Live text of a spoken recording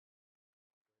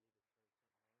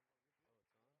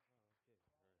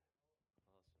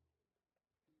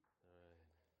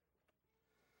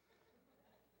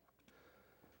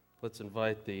Let's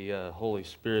invite the Holy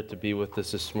Spirit to be with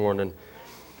us this morning.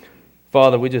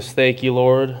 Father, we just thank you,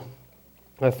 Lord.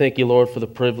 I thank you, Lord, for the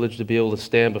privilege to be able to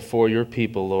stand before your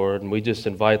people, Lord. And we just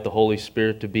invite the Holy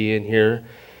Spirit to be in here.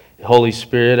 Holy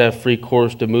Spirit, have free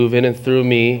course to move in and through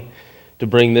me to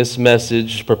bring this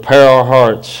message. Prepare our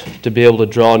hearts to be able to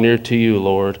draw near to you,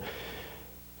 Lord.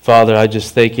 Father, I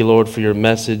just thank you, Lord, for your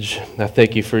message. I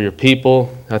thank you for your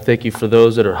people. I thank you for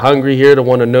those that are hungry here to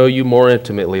want to know you more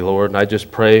intimately, Lord. And I just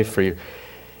pray for you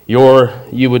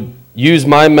would use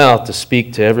my mouth to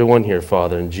speak to everyone here,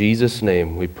 Father. In Jesus'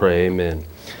 name we pray, amen.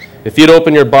 If you'd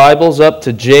open your Bibles up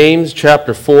to James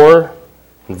chapter 4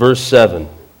 and verse 7.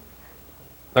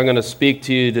 I'm going to speak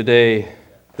to you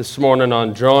this morning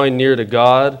on drawing near to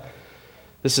God.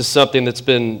 This is something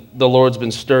the Lord's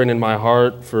been stirring in my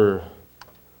heart for.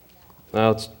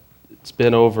 Now it's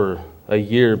been over a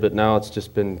year, but now it's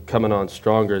just been coming on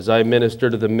stronger. As I minister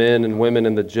to the men and women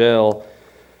in the jail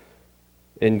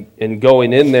and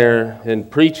going in there and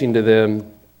preaching to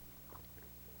them,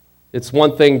 it's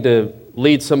one thing to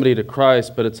lead somebody to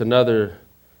Christ, but it's another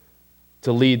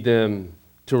to lead them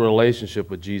to a relationship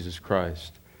with Jesus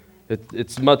Christ.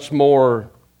 It's much more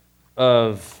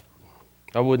of,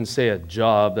 I wouldn't say a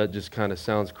job, that just kind of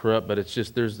sounds corrupt, but it's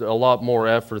just there's a lot more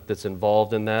effort that's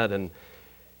involved in that.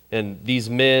 And these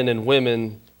men and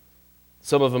women,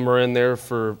 some of them are in there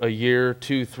for a year,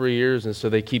 2, 3 years, and so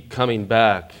they keep coming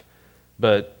back.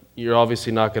 But you're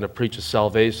obviously not going to preach a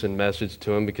salvation message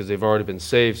to them because they've already been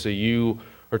saved. So you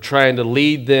are trying to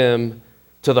lead them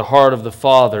to the heart of the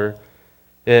Father.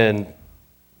 And,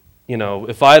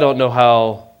 if I don't know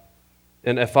how,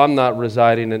 and if I'm not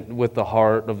residing with the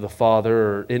heart of the Father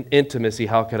or in intimacy,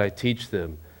 how could I teach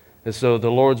them? And so the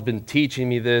Lord's been teaching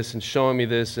me this and showing me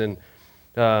this, and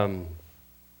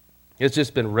it's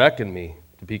just been wrecking me,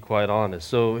 to be quite honest.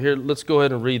 So here, let's go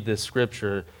ahead and read this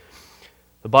scripture.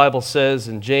 The Bible says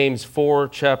in James 4,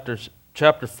 chapter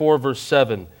 4, verse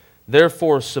 7,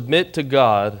 "Therefore submit to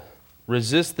God,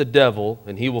 resist the devil,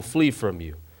 and he will flee from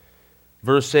you."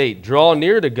 Verse 8, "Draw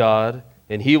near to God,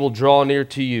 and he will draw near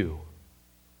to you."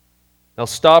 Now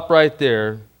stop right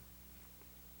there.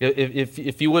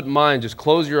 If you wouldn't mind, just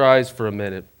close your eyes for a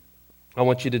minute. I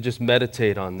want you to just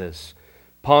meditate on this.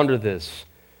 Ponder this.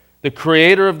 The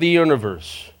creator of the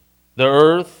universe, the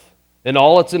earth, and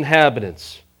all its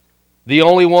inhabitants, the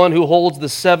only one who holds the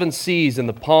 7 seas in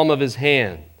the palm of his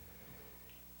hand.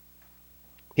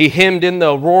 He hemmed in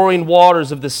the roaring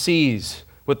waters of the seas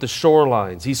with the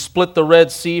shorelines. He split the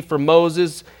Red Sea for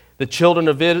Moses, the children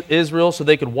of Israel, so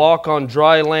they could walk on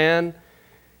dry land.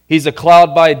 He's a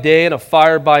cloud by day and a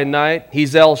fire by night.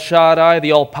 He's El Shaddai,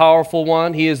 the all-powerful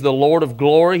one. He is the Lord of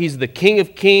glory. He's the King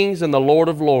of kings and the Lord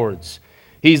of lords.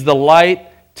 He's the light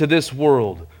to this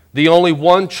world, the only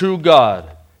one true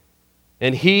God.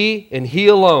 And He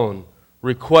alone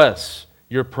requests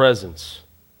your presence.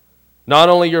 Not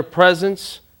only your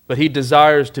presence, but He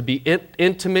desires to be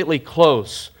intimately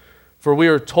close. For we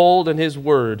are told in His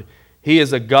Word, He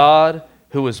is a God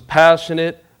who is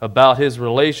passionate about His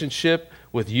relationship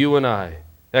with you and I.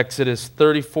 Exodus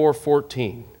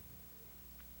 34:14.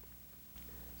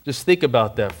 Just think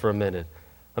about that for a minute.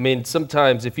 I mean,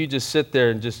 sometimes if you just sit there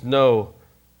and just know,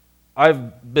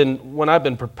 when I've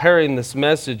been preparing this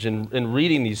message and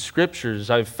reading these scriptures,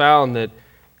 I've found that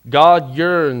God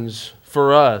yearns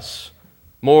for us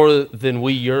more than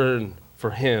we yearn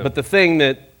for Him. But the thing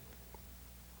that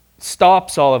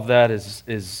stops all of that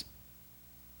is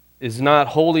not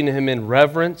holding Him in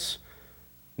reverence,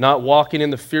 not walking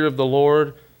in the fear of the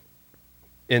Lord,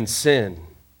 in sin.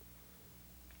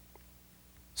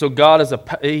 So God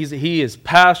He is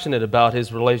passionate about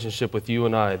His relationship with you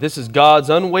and I. This is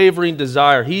God's unwavering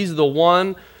desire. He's the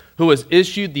one who has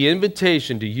issued the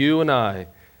invitation to you and I,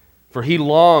 for He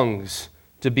longs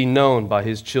to be known by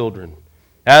His children.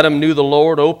 Adam knew the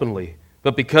Lord openly,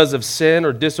 but because of sin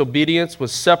or disobedience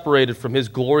was separated from His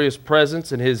glorious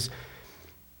presence, and His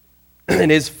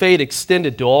fate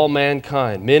extended to all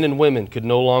mankind. Men and women could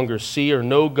no longer see or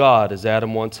know God as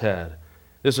Adam once had.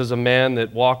 This was a man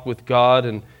that walked with God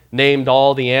and named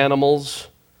all the animals,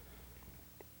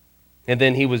 and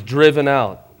then he was driven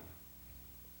out.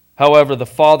 However, the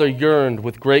Father yearned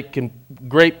with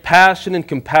great passion and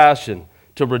compassion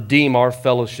to redeem our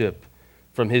fellowship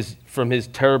from his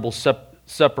terrible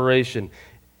separation.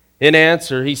 In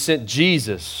answer, He sent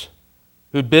Jesus,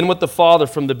 who'd been with the Father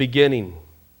from the beginning.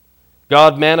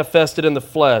 God manifested in the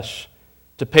flesh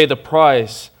to pay the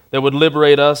price that would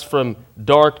liberate us from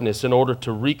darkness in order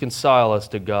to reconcile us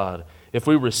to God. If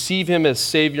we receive Him as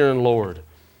Savior and Lord,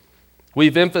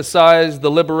 we've emphasized the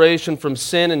liberation from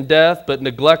sin and death, but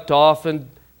neglect often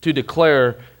to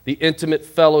declare the intimate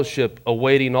fellowship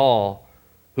awaiting all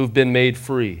who've been made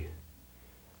free.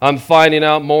 I'm finding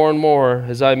out more and more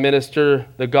as I minister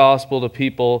the gospel to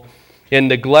people and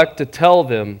neglect to tell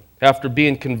them after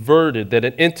being converted that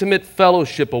an intimate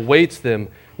fellowship awaits them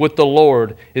with the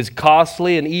Lord is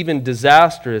costly and even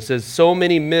disastrous, as so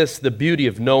many miss the beauty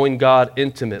of knowing God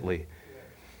intimately.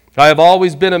 I have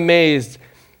always been amazed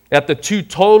at the two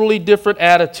totally different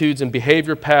attitudes and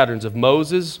behavior patterns of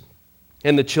Moses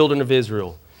and the children of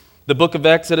Israel. The book of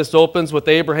Exodus opens with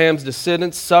Abraham's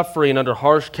descendants suffering under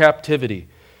harsh captivity.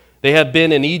 They had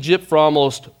been in Egypt for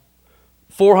almost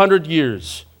 400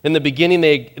 years. In the beginning,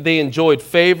 they enjoyed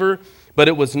favor, but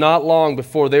it was not long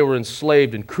before they were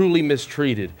enslaved and cruelly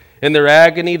mistreated. In their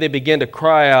agony, they began to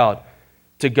cry out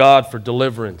to God for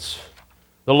deliverance.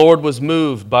 The Lord was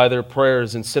moved by their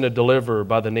prayers and sent a deliverer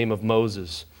by the name of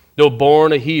Moses. Though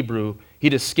born a Hebrew,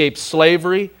 he'd escaped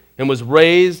slavery and was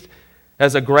raised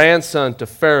as a grandson to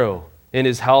Pharaoh in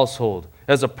his household.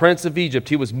 As a prince of Egypt,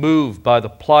 he was moved by the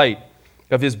plight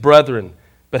of his brethren,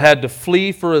 but had to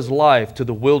flee for his life to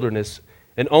the wilderness,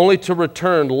 and only to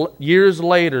return years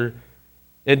later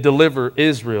and deliver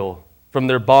Israel from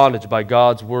their bondage by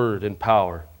God's word and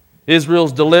power.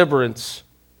 Israel's deliverance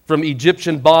from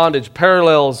Egyptian bondage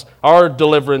parallels our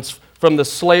deliverance from the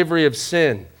slavery of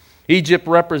sin. Egypt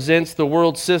represents the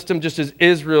world system, just as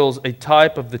Israel's a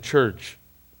type of the church.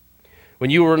 When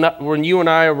you and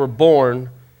I were born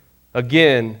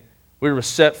again, we were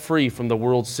set free from the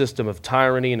world system of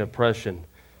tyranny and oppression.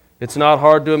 It's not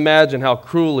hard to imagine how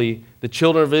cruelly the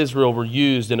children of Israel were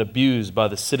used and abused by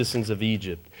the citizens of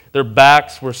Egypt. Their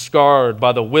backs were scarred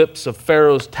by the whips of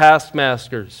Pharaoh's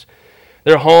taskmasters.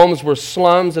 Their homes were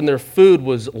slums and their food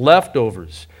was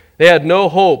leftovers. They had no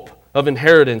hope of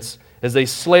inheritance as they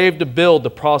slaved to build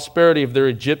the prosperity of their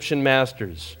Egyptian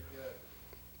masters.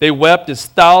 They wept as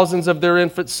thousands of their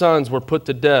infant sons were put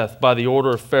to death by the order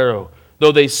of Pharaoh.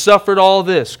 Though they suffered all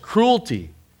this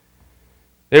cruelty,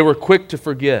 they were quick to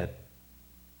forget.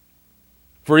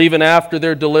 For even after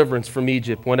their deliverance from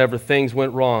Egypt, whenever things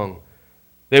went wrong,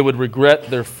 they would regret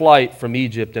their flight from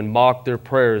Egypt and mock their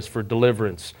prayers for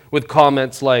deliverance with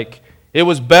comments like, "It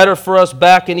was better for us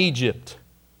back in Egypt."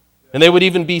 And they would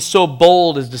even be so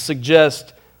bold as to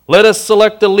suggest, "Let us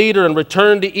select a leader and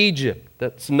return to Egypt."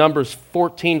 That's Numbers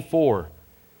 14:4.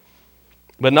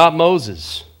 But not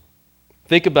Moses.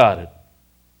 Think about it.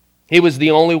 He was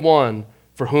the only one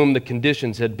for whom the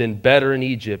conditions had been better in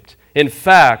Egypt. In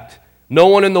fact, no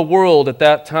one in the world at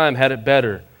that time had it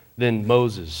better than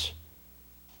Moses.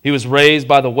 He was raised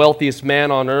by the wealthiest man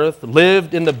on earth,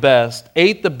 lived in the best,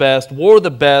 ate the best, wore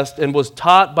the best, and was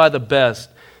taught by the best.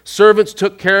 Servants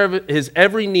took care of his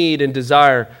every need and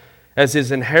desire, as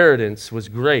his inheritance was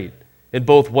great in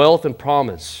both wealth and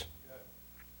promise.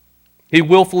 He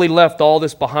willfully left all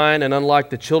this behind, and unlike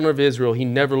the children of Israel, he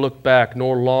never looked back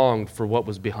nor longed for what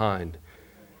was behind.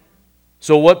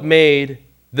 So what made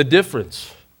the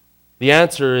difference? The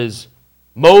answer is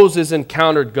Moses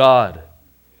encountered God.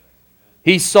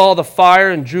 He saw the fire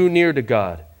and drew near to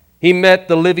God. He met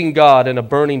the living God in a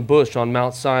burning bush on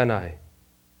Mount Sinai.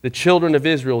 The children of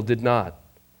Israel did not.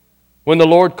 When the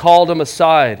Lord called him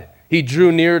aside, he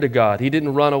drew near to God. He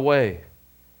didn't run away.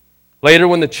 Later,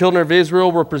 when the children of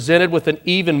Israel were presented with an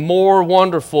even more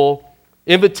wonderful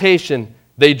invitation,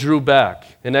 they drew back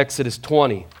in Exodus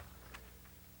 20.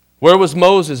 Where was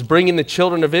Moses bringing the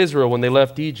children of Israel when they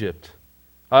left Egypt?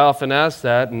 I often ask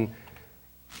that, and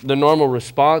the normal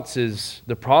response is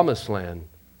the Promised Land.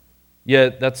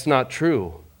 Yet that's not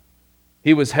true.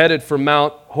 He was headed for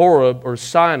Mount Horeb or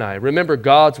Sinai. Remember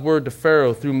God's word to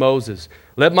Pharaoh through Moses.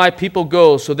 "Let my people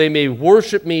go so they may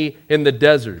worship me in the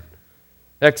desert."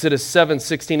 Exodus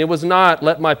 7:16. It was not,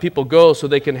 "Let my people go so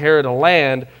they can inherit a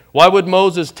land." Why would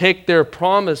Moses take them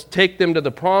to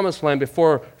the promised land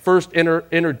before first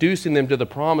introducing them to the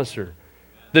promiser,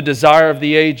 the desire of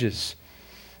the ages?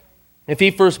 If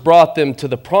he first brought them to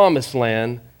the promised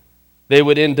land, they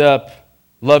would end up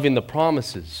loving the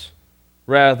promises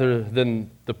rather than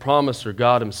the promiser,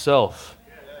 God himself.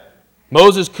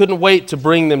 Moses couldn't wait to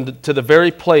bring them to the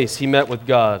very place he met with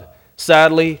God.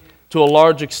 Sadly, to a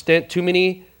large extent, too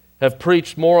many have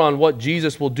preached more on what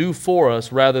Jesus will do for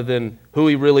us rather than who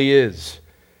he really is.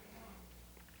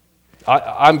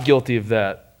 I'm guilty of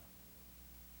that.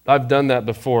 I've done that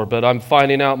before, but I'm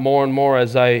finding out more and more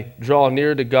as I draw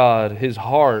near to God, his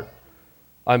heart,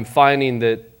 I'm finding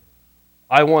that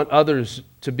I want others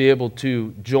to be able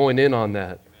to join in on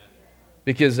that.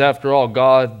 Because after all,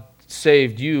 God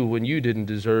saved you when you didn't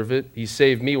deserve it. He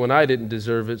saved me when I didn't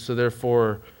deserve it. So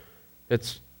therefore,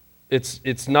 it's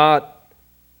not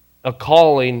a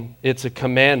calling, it's a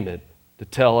commandment to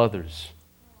tell others.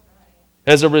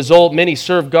 As a result, many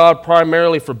serve God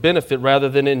primarily for benefit rather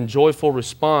than in joyful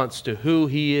response to who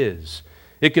He is.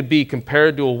 It could be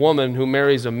compared to a woman who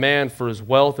marries a man for his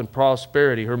wealth and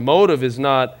prosperity. Her motive is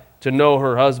not to know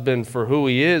her husband for who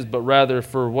he is, but rather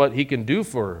for what he can do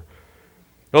for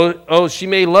her. She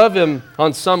may love him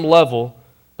on some level,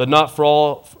 but for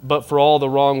all the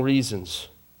wrong reasons.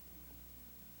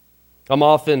 I'm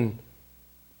often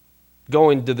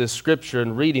going to this scripture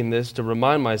and reading this to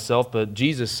remind myself, but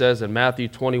Jesus says in Matthew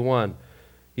 21,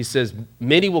 He says,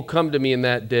 "Many will come to me in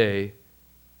that day."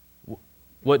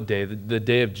 What day? The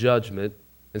day of judgment,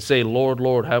 and say, "Lord,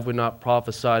 Lord, have we not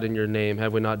prophesied in your name?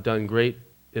 Have we not done great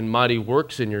and mighty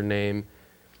works in your name?"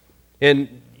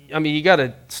 And I mean, you got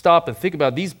to stop and think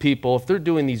about these people. If they're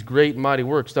doing these great and mighty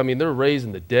works, I mean, they're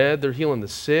raising the dead, they're healing the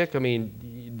sick. I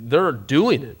mean, they're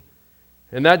doing it.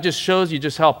 And that just shows you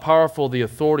just how powerful the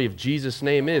authority of Jesus'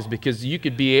 name is, because you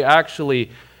could be actually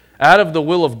out of the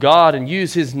will of God and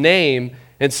use His name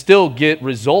and still get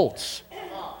results.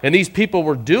 And these people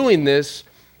were doing this,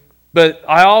 but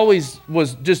I always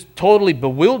was just totally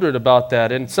bewildered about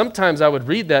that. And sometimes I would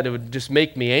read that, it would just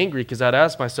make me angry, because I'd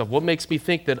ask myself, what makes me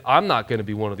think that I'm not going to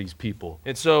be one of these people?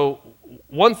 And so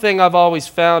one thing I've always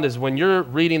found is when you're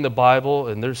reading the Bible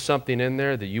and there's something in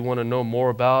there that you want to know more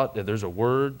about, that there's a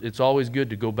word, it's always good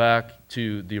to go back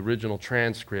to the original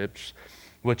transcripts,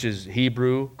 which is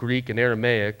Hebrew, Greek, and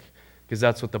Aramaic, because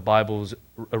that's what the Bible was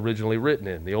originally written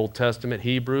in. The Old Testament,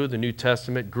 Hebrew, the New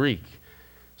Testament, Greek.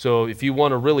 So if you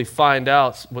want to really find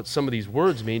out what some of these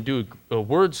words mean, do a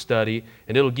word study,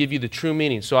 and it'll give you the true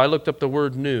meaning. So I looked up the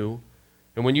word "new,"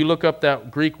 and when you look up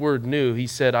that Greek word "new," He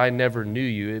said, "I never knew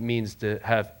you." It means to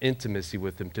have intimacy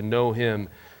with Him, to know Him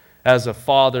as a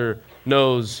father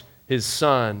knows his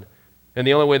son. And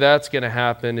the only way that's going to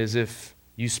happen is if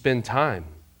you spend time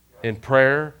in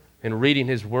prayer and reading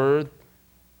His Word,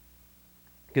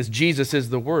 because Jesus is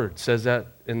the Word. It says that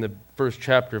in the first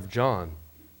chapter of John.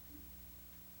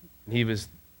 He's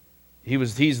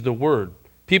the Word.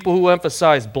 People who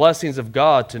emphasize blessings of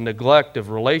God to neglect of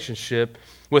relationship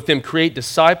with Him create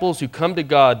disciples who come to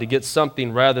God to get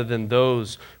something rather than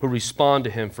those who respond to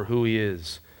Him for who He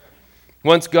is.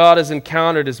 Once God is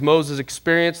encountered, as Moses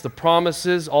experienced, the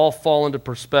promises all fall into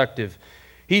perspective.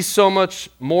 He's so much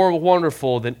more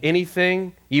wonderful than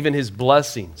anything, even His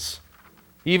blessings.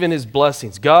 Even His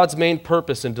blessings. God's main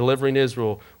purpose in delivering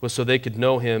Israel was so they could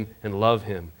know Him and love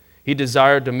Him. He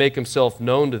desired to make Himself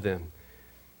known to them.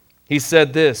 He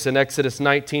said this in Exodus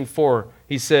 19:4.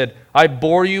 He said, "I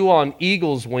bore you on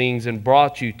eagle's wings and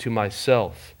brought you to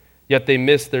myself." Yet they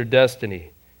missed their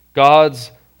destiny.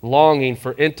 God's longing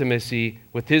for intimacy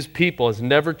with His people has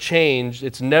never changed.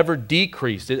 It's never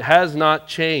decreased. It has not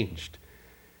changed.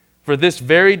 For this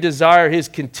very desire is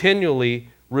continually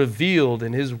revealed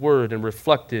in His Word and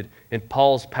reflected in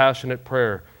Paul's passionate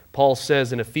prayer. Paul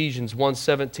says in Ephesians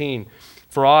 1:17,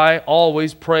 "For I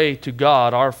always pray to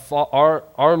God,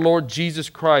 our Lord Jesus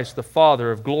Christ, the Father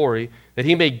of glory, that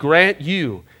He may grant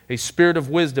you a spirit of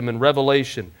wisdom and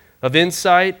revelation, of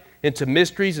insight into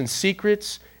mysteries and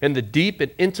secrets, and the deep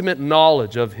and intimate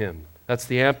knowledge of Him." That's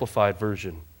the Amplified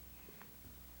Version.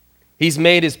 He's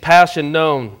made His passion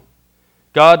known.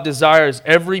 God desires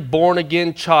every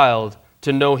born-again child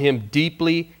to know Him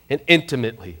deeply and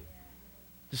intimately.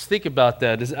 Just think about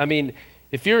that. I mean,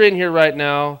 if you're in here right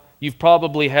now, you've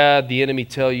probably had the enemy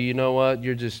tell you, you know what,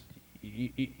 you're just,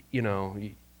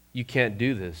 you can't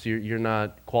do this. You're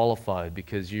not qualified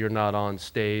because you're not on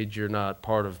stage. You're not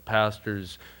part of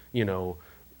pastors,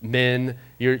 men.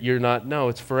 You're not. No,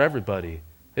 it's for everybody.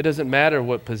 It doesn't matter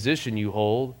what position you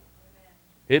hold.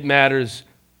 It matters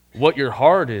what your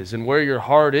heart is and where your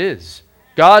heart is.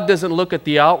 God doesn't look at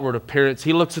the outward appearance.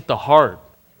 He looks at the heart.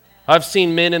 I've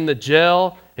seen men in the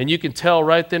jail, and you can tell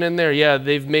right then and there, yeah,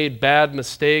 they've made bad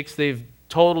mistakes. They've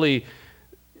totally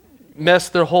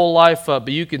messed their whole life up,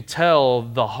 but you can tell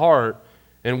the heart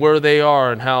and where they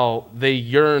are and how they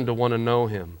yearn to want to know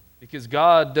Him. Because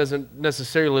God doesn't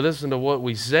necessarily listen to what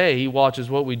we say. He watches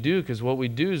what we do, because what we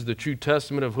do is the true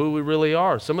testament of who we really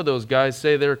are. Some of those guys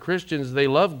say they're Christians, they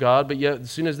love God, but yet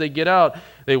as soon as they get out,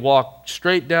 they walk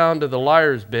straight down to the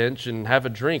liar's bench and have a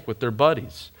drink with their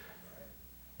buddies.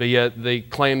 But yet they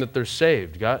claim that they're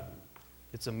saved. God,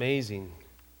 it's amazing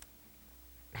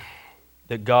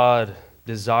that God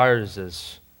desires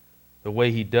us the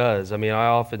way He does. I mean, I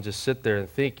often just sit there and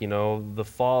think, the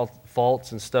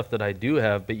faults and stuff that I do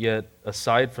have, but yet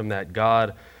aside from that,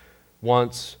 God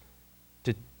wants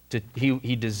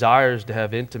He desires to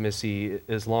have intimacy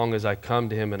as long as I come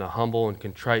to Him in a humble and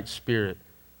contrite spirit.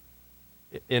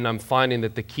 And I'm finding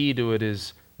that the key to it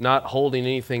is not holding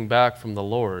anything back from the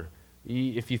Lord.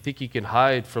 If you think you can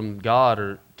hide from God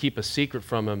or keep a secret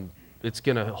from Him, it's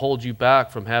going to hold you back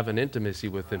from having intimacy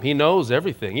with Him. He knows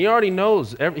everything. He already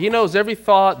knows. He knows every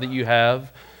thought that you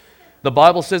have. The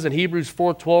Bible says in Hebrews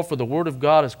 4:12, "For the word of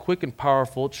God is quick and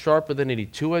powerful, it's sharper than any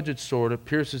two-edged sword, it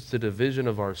pierces the division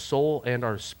of our soul and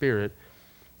our spirit,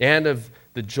 and of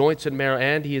the joints and marrow,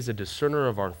 and He is a discerner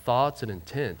of our thoughts and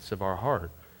intents of our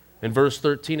heart." In verse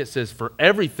 13 it says, "For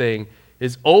everything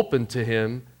is open to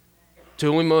Him, to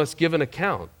whom we must give an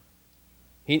account."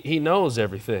 He knows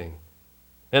everything.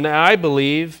 And I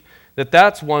believe that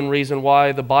that's one reason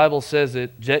why the Bible says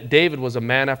that David was a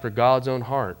man after God's own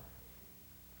heart.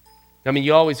 I mean,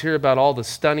 you always hear about all the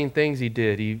stunning things he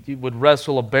did. He would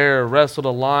wrestle a bear, wrestled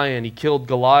a lion. He killed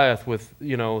Goliath with,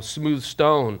 smooth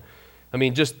stone. I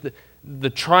mean, just the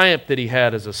triumph that he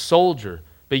had as a soldier.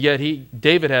 But yet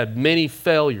David had many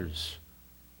failures.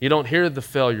 You don't hear the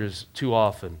failures too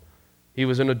often. He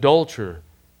was an adulterer.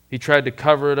 He tried to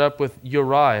cover it up with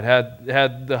Uriah,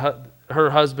 had her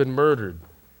husband murdered.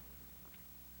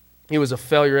 He was a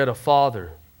failure at a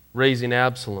father, raising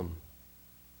Absalom.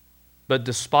 But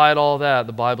despite all that,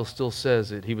 the Bible still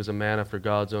says that he was a man after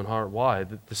God's own heart. Why?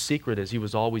 The secret is he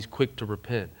was always quick to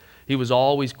repent. He was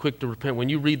always quick to repent. When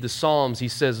you read the Psalms, he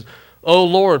says, "Oh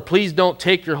Lord, please don't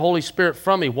take your Holy Spirit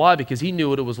from me." Why? Because he knew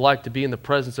what it was like to be in the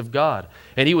presence of God.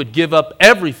 And he would give up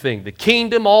everything, the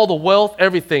kingdom, all the wealth,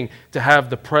 everything, to have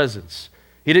the presence.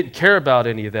 He didn't care about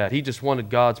any of that. He just wanted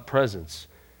God's presence.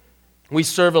 We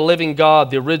serve a living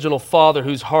God, the original Father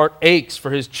whose heart aches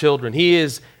for His children. He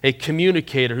is a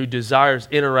communicator who desires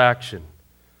interaction.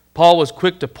 Paul was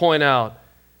quick to point out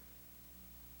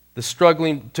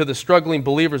to the struggling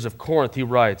believers of Corinth, he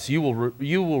writes, you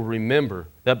will remember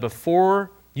that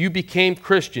before you became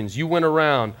Christians, you went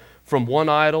around from one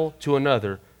idol to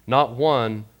another, not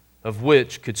one of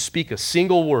which could speak a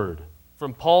single word.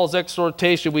 From Paul's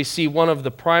exhortation, we see one of the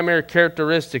primary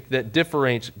characteristics that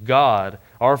differentiates God,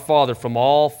 our Father, from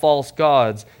all false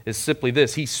gods is simply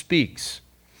this: He speaks.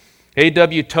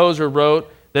 A.W. Tozer wrote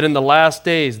that in the last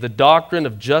days, the doctrine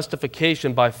of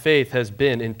justification by faith has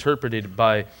been interpreted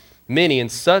by many in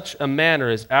such a manner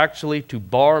as actually to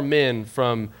bar men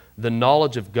from the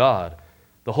knowledge of God.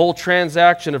 The whole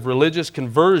transaction of religious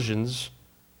conversions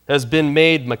has been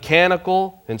made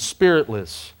mechanical and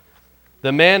spiritless.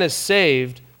 The man is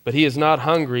saved, but he is not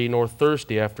hungry nor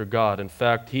thirsty after God. In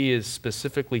fact, he is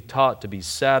specifically taught to be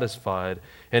satisfied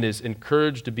and is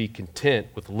encouraged to be content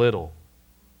with little.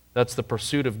 That's the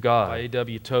pursuit of God. By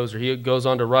A.W. Tozer, he goes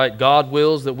on to write, God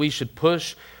wills that we should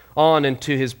push on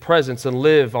into His presence and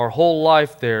live our whole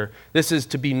life there. This is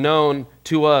to be known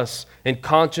to us in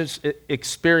conscious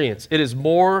experience. It is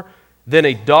more than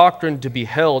a doctrine to be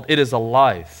held. It is a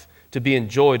life to be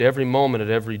enjoyed every moment of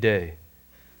every day.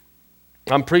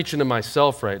 I'm preaching to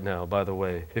myself right now, by the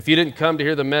way. If you didn't come to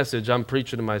hear the message, I'm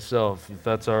preaching to myself, if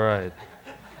that's all right.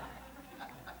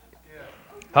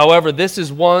 However, this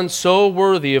is one so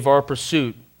worthy of our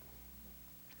pursuit.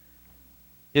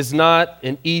 Is not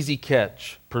an easy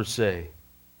catch, per se.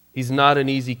 He's not an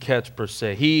easy catch, per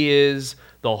se. He is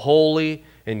the holy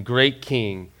and great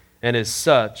King, and as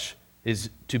such is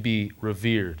to be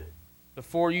revered.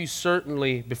 We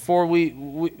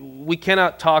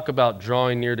cannot talk about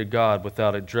drawing near to God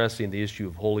without addressing the issue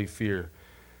of holy fear.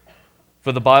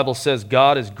 For the Bible says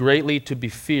God is greatly to be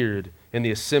feared in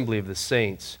the assembly of the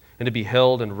saints and to be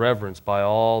held in reverence by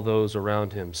all those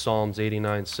around Him. Psalms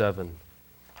 89:7.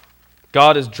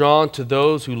 God is drawn to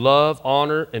those who love,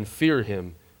 honor, and fear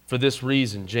Him. For this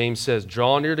reason, James says,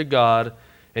 draw near to God,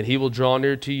 and He will draw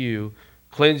near to you.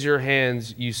 Cleanse your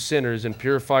hands, you sinners, and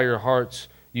purify your hearts,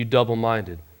 you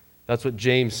double-minded. That's what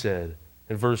James said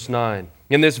in verse 9.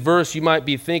 In this verse, you might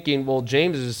be thinking, well,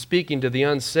 James is speaking to the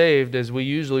unsaved as we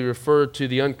usually refer to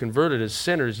the unconverted as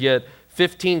sinners, yet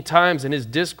 15 times in his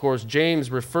discourse, James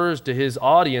refers to his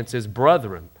audience as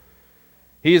brethren.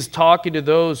 He is talking to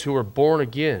those who are born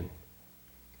again.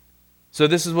 So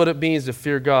this is what it means to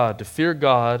fear God. To fear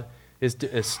God is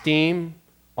to esteem,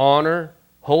 honor,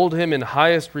 hold Him in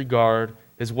highest regard,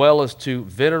 as well as to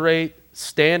venerate,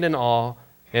 stand in awe,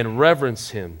 and reverence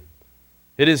Him.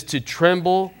 It is to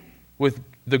tremble with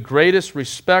the greatest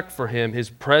respect for Him, His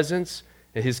presence,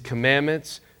 and His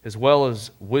commandments, as well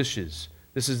as wishes.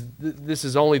 This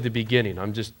is only the beginning.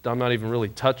 I'm not even really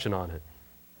touching on it.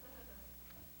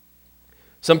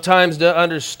 Sometimes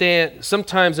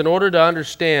in order to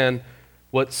understand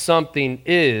what something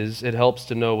is, it helps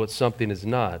to know what something is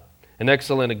not. An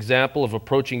excellent example of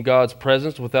approaching God's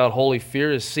presence without holy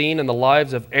fear is seen in the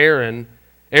lives of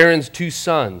Aaron's two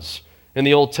sons in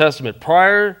the Old Testament.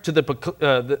 Prior to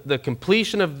the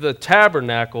completion of the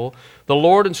tabernacle, the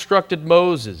Lord instructed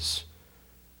Moses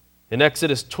In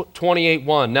Exodus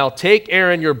 28:1, now take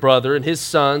Aaron your brother and his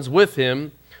sons with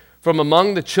him from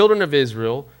among the children of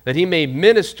Israel, that he may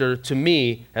minister to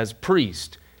me as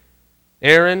priest.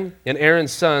 Aaron and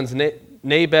Aaron's sons,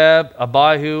 Nadab,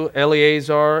 Abihu,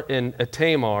 Eleazar, and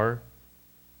Ithamar,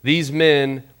 these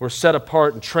men were set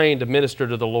apart and trained to minister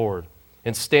to the Lord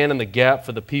and stand in the gap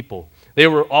for the people. They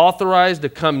were authorized to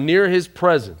come near his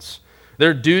presence.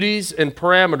 Their duties and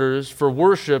parameters for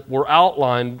worship were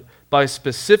outlined by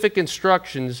specific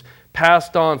instructions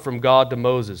passed on from God to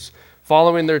Moses.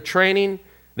 Following their training,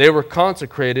 they were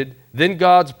consecrated. Then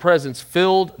God's presence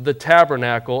filled the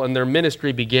tabernacle and their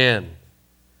ministry began.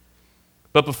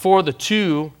 But before the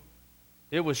two,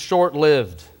 it was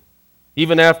short-lived.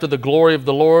 Even after the glory of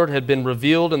the Lord had been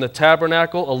revealed in the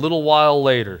tabernacle a little while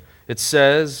later, it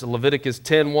says, Leviticus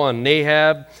 10:1,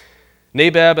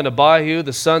 Nadab and Abihu,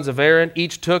 the sons of Aaron,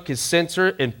 each took his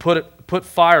censer and put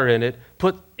fire in it,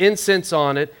 put incense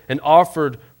on it, and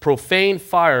offered profane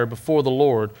fire before the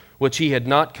Lord, which he had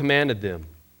not commanded them.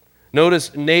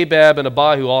 Notice Nadab and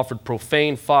Abihu offered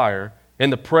profane fire in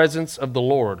the presence of the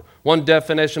Lord. One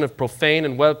definition of profane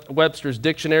in Webster's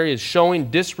dictionary is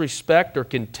showing disrespect or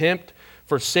contempt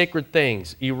for sacred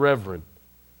things, irreverent.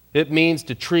 It means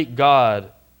to treat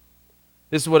God.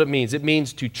 This is what it means. It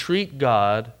means to treat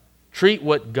God, treat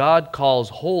what God calls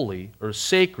holy or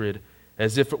sacred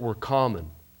as if it were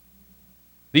common.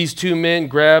 These two men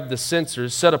grabbed the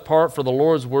censers set apart for the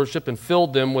Lord's worship and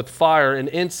filled them with fire and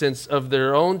incense of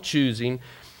their own choosing,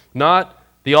 not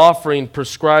the offering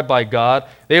prescribed by God.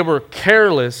 They were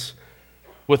careless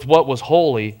with what was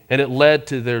holy, and it led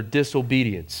to their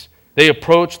disobedience. They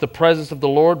approached the presence of the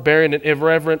Lord bearing an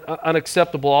irreverent,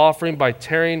 unacceptable offering by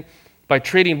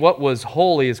treating what was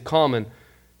holy as common.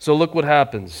 So look what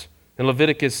happens in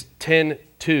Leviticus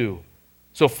 10:2.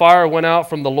 So fire went out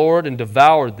from the Lord and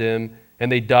devoured them,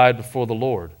 and they died before the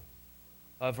Lord.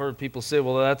 I've heard people say,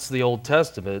 well, that's the Old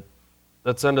Testament.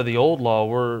 That's under the old law.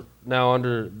 We're now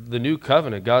under the new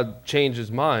covenant. God changed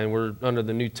his mind. We're under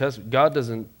the New Testament. God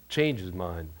doesn't change his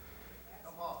mind.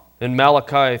 In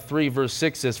Malachi 3, verse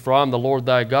 6 says, for I am the Lord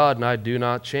thy God, and I do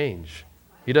not change.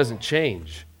 He doesn't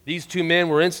change. These two men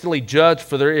were instantly judged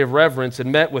for their irreverence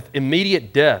and met with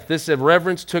immediate death. This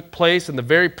irreverence took place in the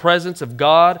very presence of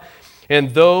God,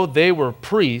 and though they were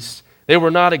priests, they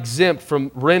were not exempt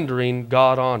from rendering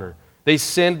God honor. They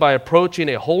sinned by approaching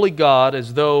a holy God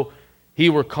as though he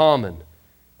were common.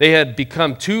 They had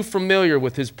become too familiar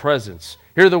with his presence.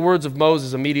 Hear the words of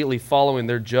Moses immediately following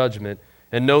their judgment,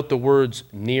 and note the words,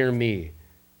 near me.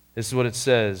 This is what it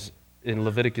says in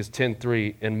Leviticus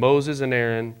 10:3. And Moses and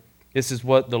Aaron, this is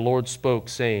what the Lord spoke,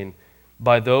 saying,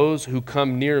 by those who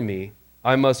come near me,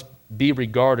 I must be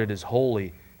regarded as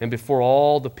holy, and before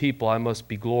all the people I must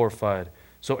be glorified.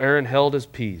 So Aaron held his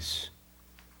peace.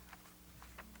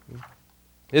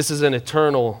 This is an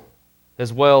eternal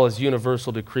as well as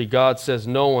universal decree. God says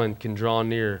no one can draw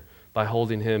near by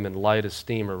holding him in light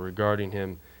esteem or regarding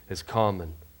him as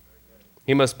common.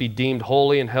 He must be deemed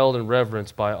holy and held in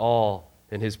reverence by all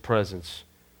in his presence.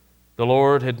 The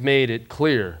Lord had made it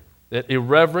clear that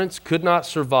irreverence could not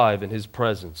survive in his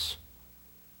presence.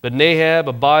 But Nadab,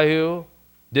 Abihu,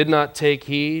 did not take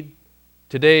heed.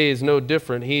 Today is no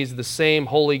different. He's the same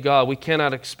holy God. We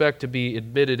cannot expect to be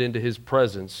admitted into his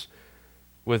presence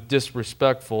with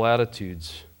disrespectful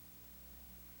attitudes.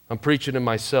 I'm preaching to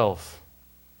myself.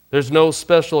 There's no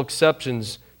special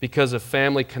exceptions because of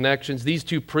family connections. These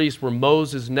two priests were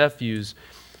Moses' nephews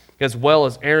as well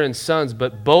as Aaron's sons,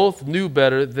 but both knew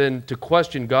better than to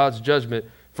question God's judgment,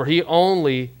 for he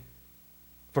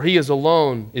is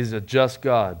alone is a just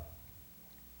God.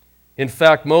 In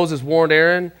fact, Moses warned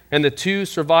Aaron and the two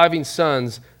surviving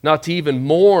sons not to even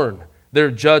mourn their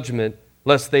judgment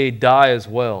lest they die as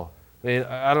well.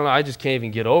 I don't know, I just can't even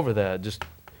get over that. Just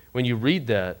when you read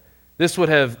that, this would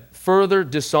have further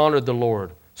dishonored the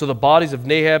Lord. So the bodies of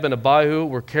Nadab and Abihu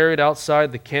were carried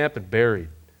outside the camp and buried.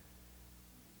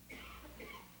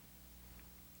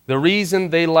 The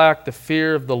reason they lacked the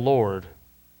fear of the Lord,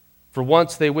 for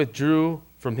once they withdrew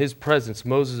from his presence,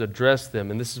 Moses addressed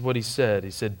them, and this is what he said. He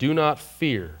said, do not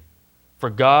fear, for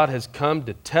God has come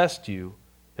to test you,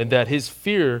 and that his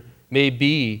fear may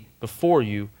be before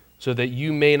you, so that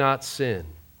you may not sin.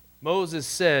 Moses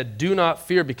said, do not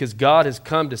fear, because God has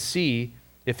come to see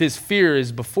if his fear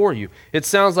is before you. It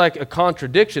sounds like a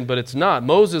contradiction, but it's not.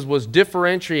 Moses was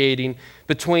differentiating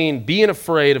between being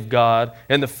afraid of God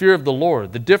and the fear of the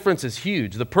Lord. The difference is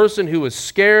huge. The person who is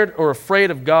scared or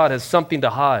afraid of God has something to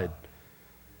hide.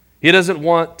 He doesn't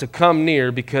want to come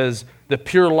near because the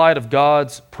pure light of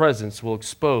God's presence will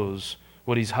expose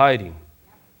what he's hiding.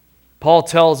 Paul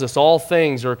tells us all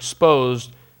things are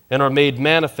exposed and are made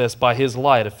manifest by his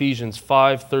light. Ephesians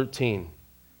 5:13.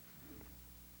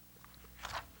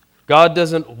 God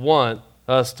doesn't want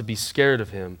us to be scared of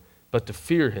him, but to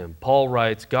fear him. Paul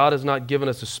writes, God has not given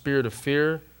us a spirit of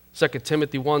fear, 2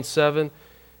 Timothy 1:7.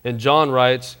 And John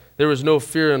writes, there is no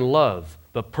fear in love,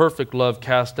 but perfect love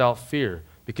casts out fear,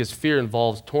 because fear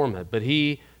involves torment. But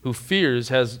he who fears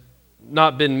has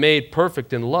not been made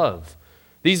perfect in love.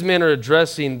 These men are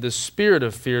addressing the spirit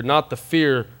of fear, not the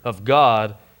fear of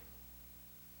God.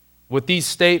 With these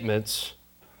statements,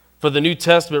 for the New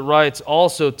Testament writes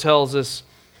also tells us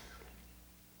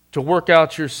to work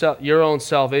out your own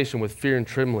salvation with fear and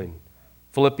trembling.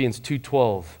 Philippians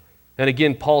 2:12. And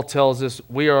again, Paul tells us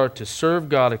we are to serve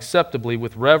God acceptably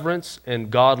with reverence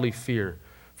and godly fear,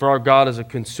 for our God is a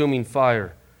consuming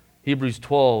fire. Hebrews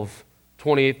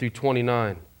 12:28 through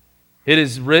 29. It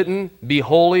is written, be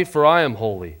holy, for I am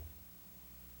holy.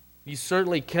 You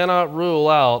certainly cannot rule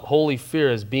out holy fear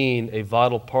as being a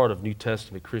vital part of New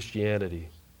Testament Christianity.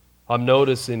 I'm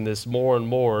noticing this more and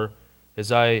more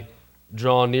as I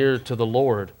draw near to the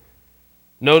Lord.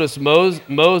 Notice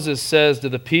Moses says to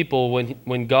the people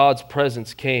when God's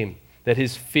presence came, that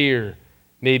his fear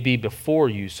may be before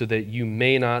you so that you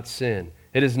may not sin.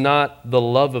 It is not the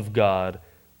love of God,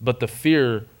 but the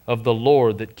fear of the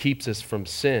Lord that keeps us from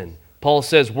sin. Paul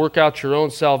says, work out your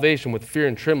own salvation with fear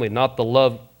and trembling, not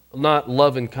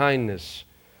love and kindness.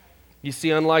 You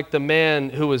see, unlike the man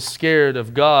who is scared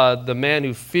of God, the man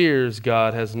who fears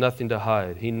God has nothing to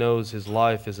hide. He knows his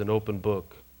life is an open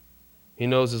book. He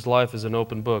knows his life is an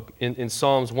open book. In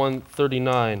Psalms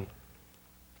 139,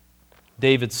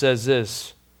 David says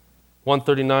this,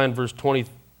 139 verse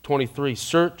 23,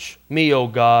 search me, O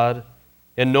God,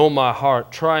 and know my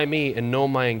heart. Try me and know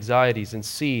my anxieties, and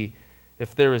see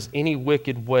if there is any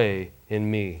wicked way in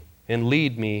me, and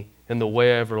lead me in the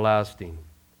way everlasting.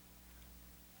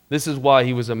 This is why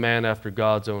he was a man after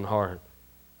God's own heart.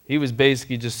 He was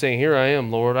basically just saying, here I am,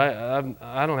 Lord.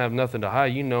 I don't have nothing to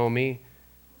hide. You know me.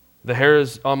 The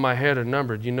hairs on my head are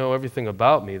numbered. You know everything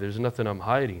about me. There's nothing I'm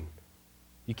hiding.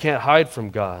 You can't hide from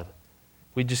God.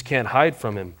 We just can't hide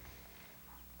from him.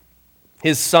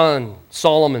 His son,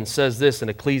 Solomon, says this in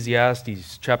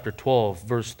Ecclesiastes chapter 12,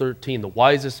 verse 13, the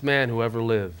wisest man who ever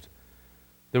lived.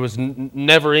 There was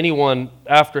never anyone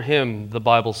after him, the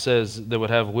Bible says, that would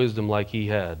have wisdom like he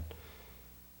had.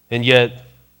 And yet,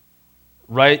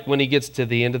 right when he gets to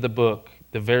the end of the book,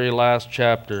 the very last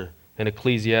chapter in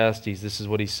Ecclesiastes, this is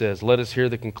what he says, let us hear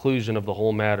the conclusion of the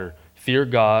whole matter. Fear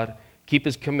God, keep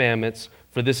his commandments,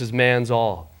 for this is man's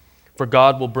all. For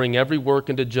God will bring every work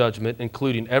into judgment,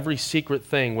 including every secret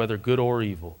thing, whether good or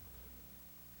evil.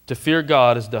 To fear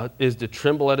God is to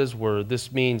tremble at his word.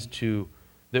 This means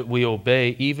that we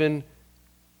obey even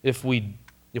if we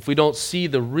don't see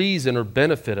the reason or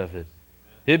benefit of it.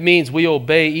 It means we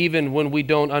obey even when we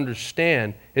don't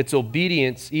understand. It's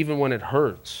obedience even when it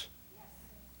hurts.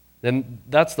 And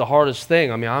that's the hardest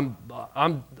thing. I mean,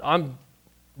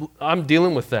 I'm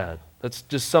dealing with that. That's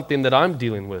just something that I'm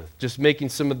dealing with. Just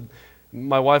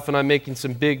my wife and I making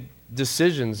some big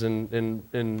decisions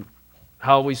in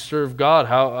how we serve God.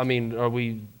 Are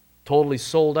we totally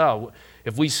sold out?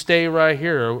 If we stay right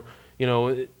here,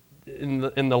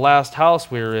 in the last house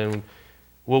we were in,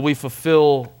 will we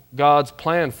fulfill God's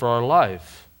plan for our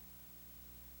life?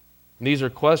 And these are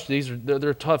questions.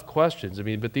 They're tough questions.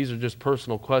 But these are just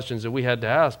personal questions that we had to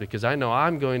ask, because I know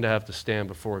I'm going to have to stand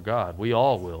before God. We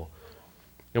all will,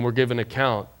 and we're given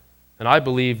account. And I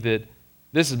believe that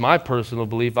this is my personal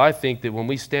belief. I think that when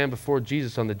we stand before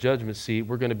Jesus on the judgment seat,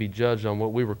 we're going to be judged on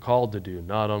what we were called to do,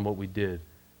 not on what we did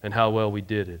and how well we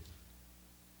did it,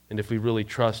 and if we really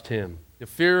trust him. The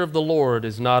fear of the Lord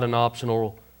is not an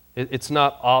optional. It's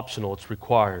not optional. It's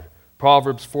required.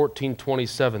 Proverbs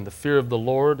 14:27, the fear of the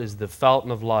Lord is the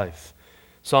fountain of life.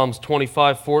 Psalms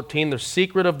 25:14, the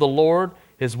secret of the Lord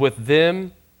is with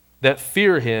them that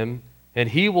fear him, and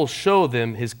he will show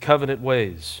them his covenant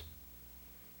ways.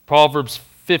 Proverbs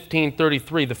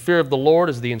 15:33, the fear of the Lord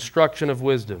is the instruction of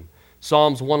wisdom.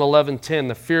 Psalms 111:10,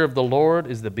 the fear of the Lord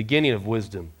is the beginning of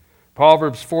wisdom.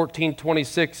 Proverbs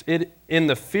 14:26, in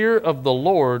the fear of the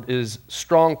Lord is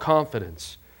strong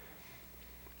confidence.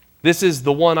 This is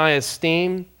the one I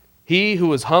esteem, he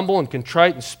who is humble and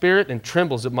contrite in spirit and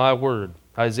trembles at my word.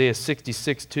 Isaiah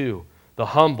 66:2, the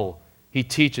humble, he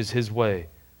teaches his way.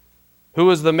 Who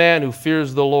is the man who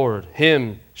fears the Lord?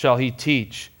 Him shall he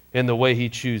teach in the way he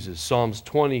chooses. Psalms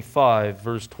 25,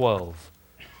 verse 12.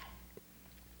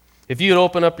 If you'd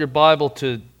open up your Bible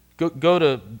to go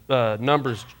to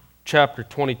Numbers chapter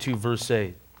 22, verse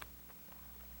 8.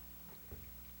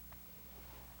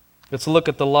 Let's look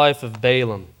at the life of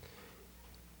Balaam.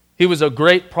 He was a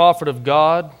great prophet of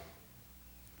God.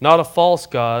 not a false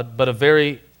God, but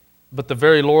the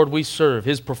very Lord we serve.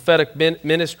 His prophetic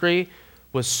ministry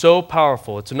was so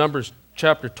powerful. It's Numbers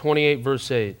chapter 28,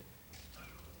 verse 8.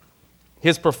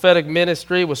 His prophetic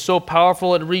ministry was so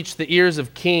powerful it reached the ears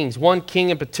of kings. One king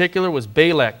in particular was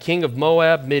Balak, king of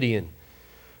Moab, Midian.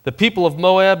 The people of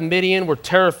Moab and Midian were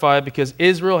terrified because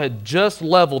Israel had just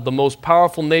leveled the most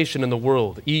powerful nation in the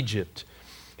world, Egypt.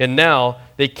 And now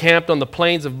they camped on the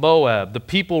plains of Moab. The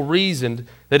people reasoned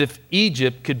that if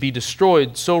Egypt could be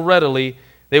destroyed so readily,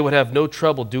 they would have no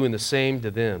trouble doing the same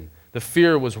to them. The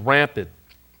fear was rampant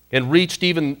and reached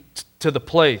even to the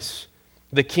place.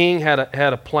 The king had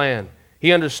a plan.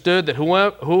 He understood that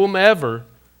whomever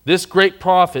this great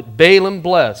prophet Balaam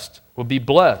blessed would be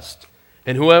blessed,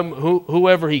 and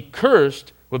whoever he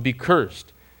cursed would be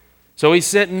cursed. So he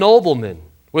sent noblemen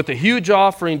with a huge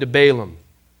offering to Balaam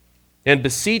and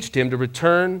beseeched him to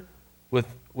return with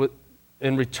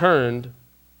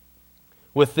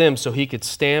them so he could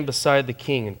stand beside the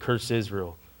king and curse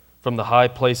Israel from the high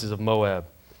places of Moab.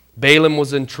 Balaam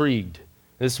was intrigued.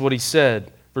 This is what he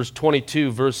said, verse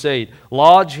 22, verse 8,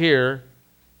 "Lodge here,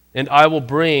 and I will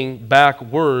bring back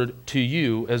word to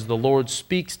you as the Lord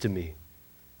speaks to me."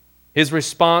 His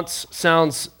response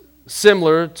sounds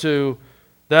similar to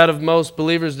that of most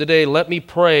believers today. Let me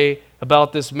pray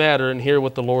about this matter and hear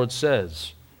what the Lord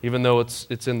says, even though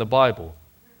it's in the Bible.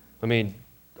 I mean,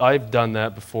 I've done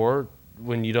that before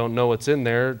when you don't know what's in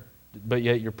there, but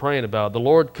yet you're praying about it. The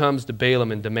Lord comes to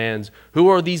Balaam and demands, "Who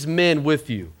are these men with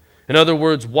you?" In other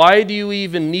words, why do you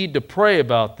even need to pray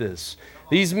about this?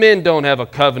 These men don't have a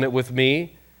covenant with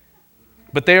me,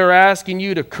 but they are asking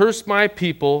you to curse my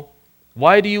people.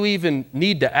 Why do you even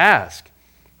need to ask?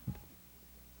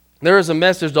 There is a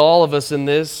message to all of us in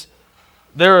this.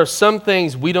 There are some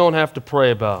things we don't have to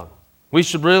pray about. We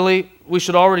should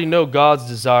already know God's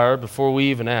desire before we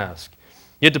even ask.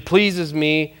 Yet it pleases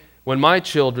me when my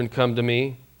children come to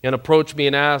me and approach me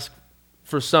and ask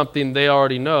for something they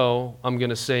already know, I'm going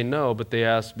to say no, but they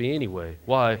ask me anyway.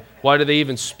 Why? Why do they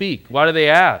even speak? Why do they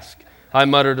ask? I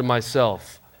mutter to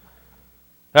myself.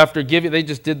 After giving, they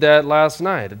just did that last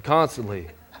night and constantly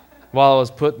while I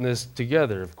was putting this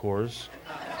together, of course.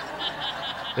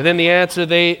 And then the answer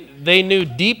they knew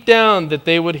deep down that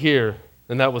they would hear,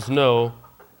 and that was no.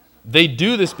 They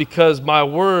do this because my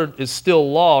word is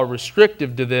still law,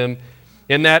 restrictive to them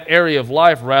in that area of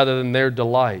life rather than their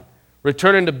delight.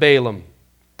 Returning to Balaam,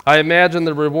 I imagine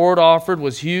the reward offered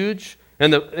was huge,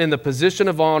 and the position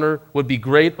of honor would be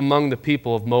great among the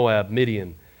people of Moab,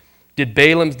 Midian. Did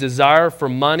Balaam's desire for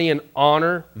money and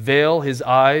honor veil his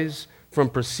eyes from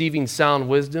perceiving sound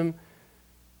wisdom?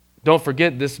 Don't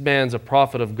forget, this man's a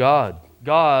prophet of God.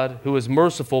 God, who is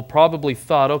merciful, probably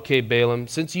thought, okay, Balaam,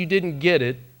 since you didn't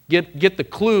get the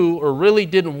clue or really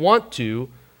didn't want to,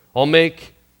 I'll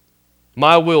make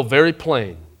my will very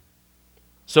plain.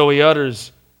 So he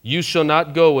utters, "You shall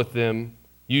not go with them.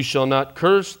 You shall not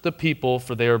curse the people,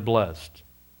 for they are blessed."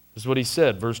 This is what he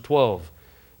said, verse 12.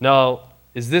 Now,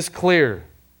 is this clear?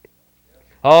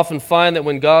 I often find that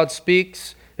when God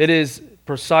speaks, it is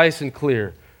precise and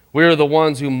clear. We are the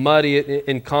ones who muddy it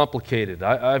and complicate it.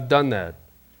 I've done that.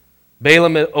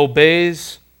 Balaam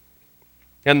obeys,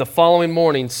 and the following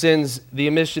morning sends the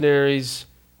missionaries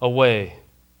away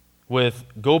with,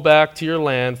 "Go back to your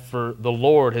land, for the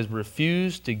Lord has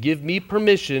refused to give me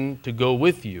permission to go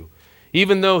with you."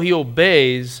 Even though he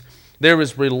obeys, there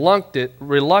is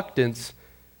reluctance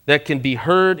that can be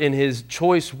heard in his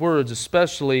choice words,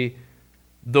 especially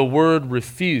the word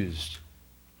refused.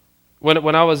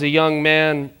 When I was a young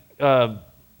man,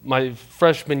 my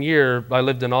freshman year, I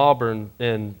lived in Auburn,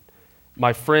 and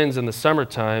my friends in the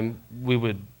summertime, they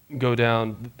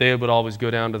would always go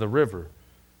down to the river,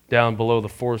 down below the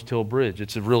Forest Hill Bridge.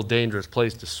 It's a real dangerous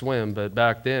place to swim, but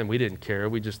back then we didn't care.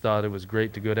 We just thought it was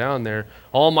great to go down there.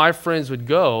 All my friends would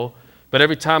go, but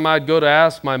every time I'd go to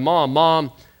ask my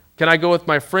mom, can I go with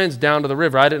my friends down to the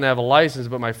river? I didn't have a license,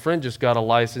 but my friend just got a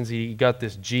license. He got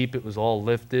this Jeep. It was all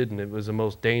lifted, and it was the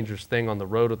most dangerous thing on the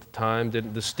road at the time.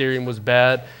 The steering was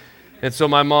bad. And so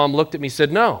my mom looked at me and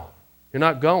said, "No, you're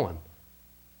not going."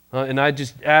 And I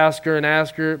just ask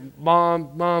her,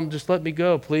 Mom, just let me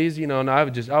go, please. And I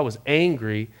was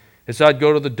angry. And so I'd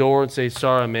go to the door and say,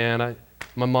 "Sorry, man,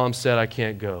 my mom said I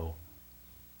can't go."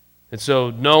 And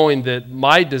so knowing that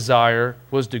my desire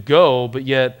was to go, but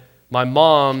yet my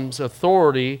mom's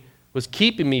authority was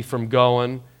keeping me from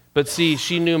going. But see,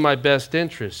 she knew my best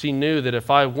interest. She knew that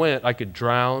if I went, I could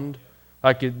drown.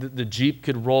 The Jeep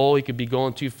could roll. He could be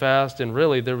going too fast. And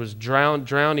really, there was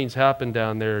drownings happen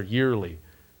down there yearly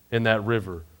in that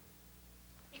river.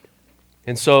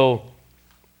 And so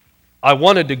I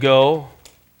wanted to go.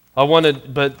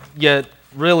 But yet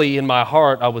really in my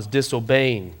heart I was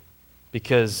disobeying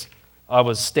because I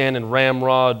was standing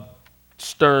ramrod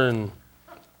stern,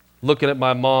 looking at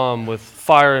my mom with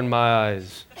fire in my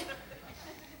eyes.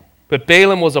 But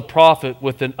Balaam was a prophet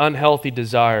with an unhealthy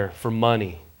desire for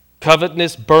money.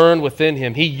 Covetousness burned within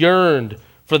him. He yearned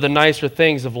for the nicer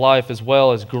things of life as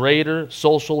well as greater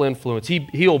social influence.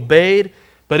 He obeyed,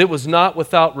 but it was not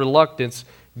without reluctance.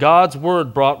 God's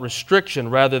word brought restriction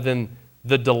rather than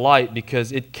the delight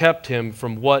because it kept him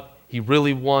from what he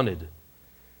really wanted.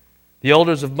 The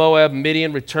elders of Moab and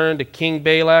Midian returned to King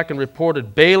Balak and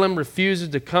reported, Balaam refuses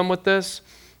to come with us,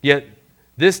 yet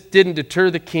this didn't deter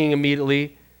the king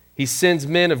immediately. He sends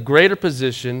men of greater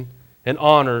position and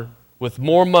honor with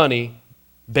more money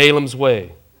Balaam's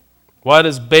way. Why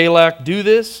does Balak do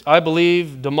this? I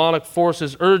believe demonic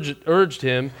forces urged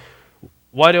him.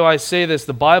 Why do I say this?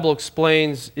 The Bible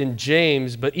explains in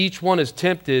James, but each one is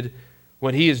tempted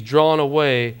when he is drawn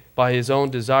away by his own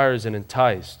desires and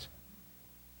enticed.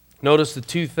 Notice the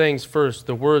two things first.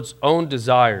 The words own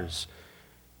desires.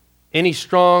 Any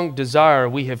strong desire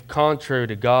we have contrary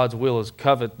to God's will is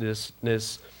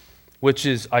covetousness, which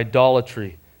is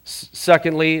idolatry.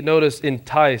 Secondly, notice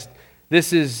enticed.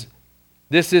 This is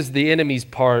the enemy's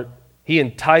part. He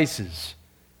entices.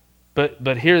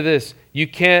 But hear this. You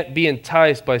can't be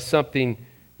enticed by something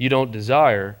you don't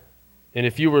desire. And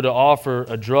if you were to offer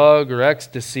a drug or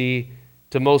ecstasy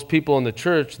to most people in the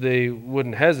church, they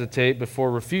wouldn't hesitate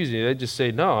before refusing. They'd just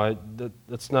say, no,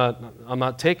 I'm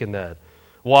not taking that.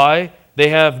 Why? They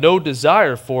have no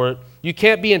desire for it. You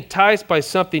can't be enticed by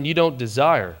something you don't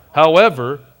desire.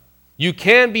 However, you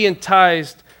can be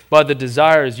enticed by the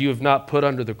desires you have not put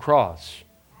under the cross.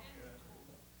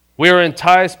 We are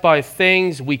enticed by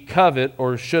things we covet,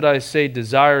 or should I say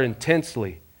desire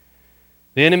intensely.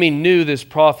 The enemy knew this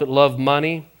prophet loved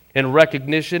money and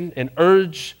recognition and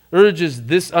urges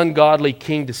this ungodly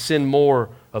king to send more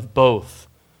of both.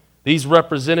 These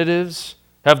representatives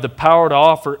have the power to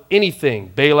offer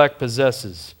anything Balak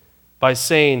possesses by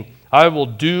saying, I will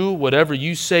do whatever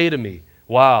you say to me.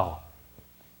 Wow.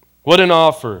 What an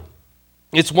offer.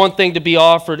 It's one thing to be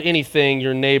offered anything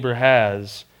your neighbor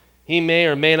has. He may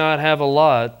or may not have a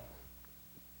lot,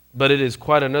 but it is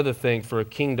quite another thing for a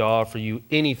king to offer you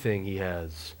anything he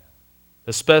has,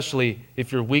 especially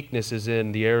if your weakness is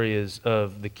in the areas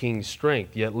of the king's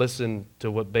strength. Yet listen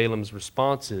to what Balaam's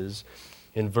response is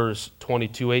in verse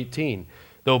 22:18.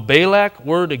 Though Balak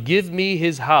were to give me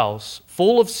his house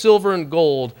full of silver and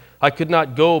gold, I could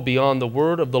not go beyond the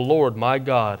word of the Lord my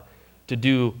God to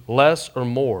do less or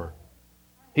more.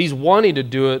 He's wanting to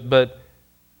do it, but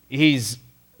he's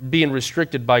being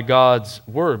restricted by God's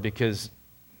word because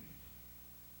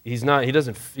he's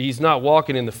not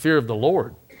walking in the fear of the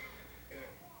Lord.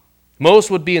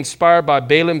 Most would be inspired by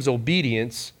Balaam's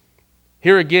obedience.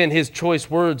 Here again, his choice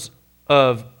words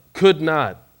of could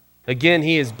not. Again,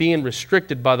 he is being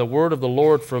restricted by the word of the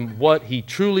Lord from what he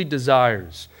truly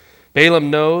desires.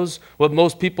 Balaam knows what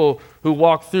most people who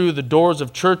walk through the doors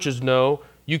of churches know.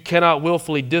 You cannot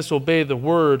willfully disobey the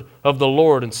word of the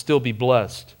Lord and still be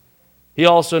blessed. He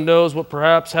also knows what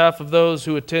perhaps half of those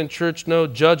who attend church know.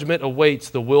 Judgment awaits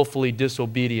the willfully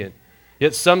disobedient.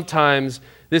 Yet sometimes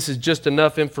this is just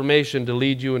enough information to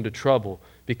lead you into trouble,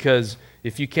 because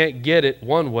if you can't get it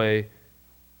one way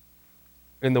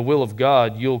in the will of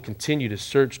God, you'll continue to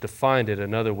search to find it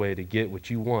another way to get what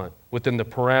you want within the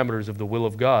parameters of the will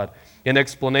of God. In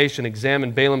explanation,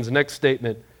 examine Balaam's next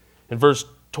statement in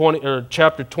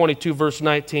chapter 22, verse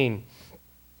 19.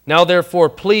 Now therefore,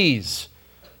 please,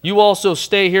 you also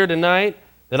stay here tonight,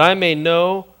 that I may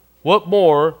know what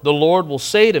more the Lord will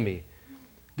say to me.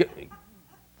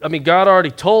 I mean, God already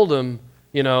told him,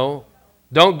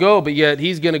 don't go, but yet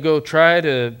he's going to go try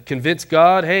to convince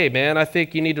God, hey, man, I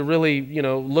think you need to really,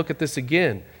 look at this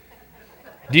again.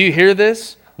 Do you hear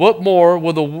this? What more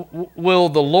the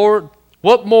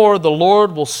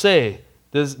Lord will say?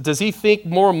 Does he think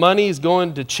more money is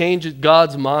going to change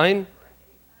God's mind?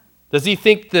 Does he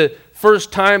think the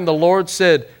first time the Lord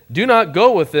said, do not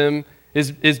go with him,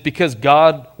 is because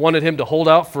God wanted him to hold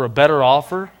out for a better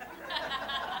offer?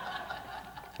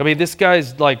 I mean, this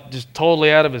guy's just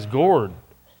totally out of his gourd.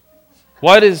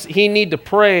 Why does he need to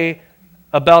pray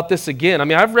about this again? I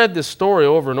mean, I've read this story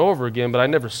over and over again, but I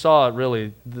never saw it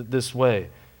really this way.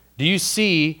 Do you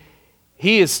see,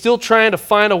 he is still trying to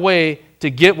find a way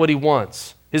to get what he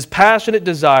wants. His passionate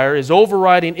desire is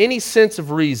overriding any sense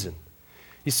of reason.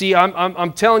 You see,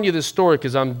 I'm telling you this story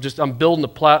because I'm building a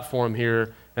platform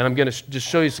here, and I'm going to just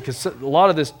show you, because a lot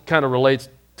of this kind of relates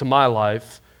to my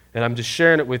life, and I'm just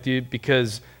sharing it with you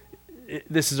because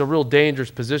this is a real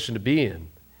dangerous position to be in.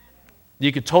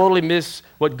 You could totally miss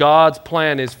what God's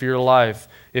plan is for your life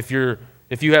if you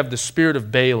have the spirit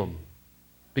of Balaam.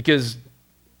 Because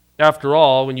after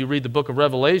all, when you read the book of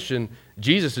Revelation,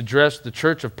 Jesus addressed the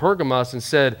church of Pergamos and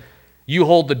said, you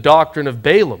hold the doctrine of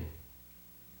Balaam.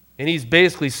 And he's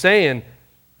basically saying,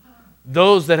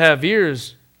 those that have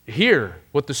ears, hear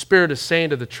what the Spirit is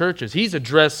saying to the churches. He's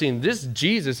addressing this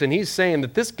Jesus, and he's saying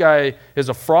that this guy is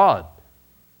a fraud.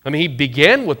 I mean, he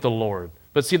began with the Lord.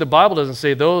 But see, the Bible doesn't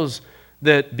say those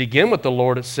that begin with the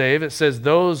Lord are saved. It says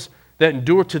those that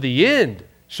endure to the end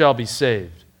shall be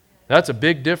saved. That's a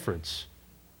big difference.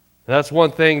 That's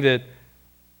one thing that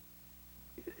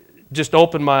just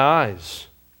opened my eyes.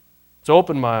 It's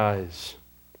opened my eyes.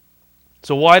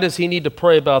 So why does he need to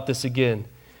pray about this again?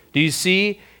 Do you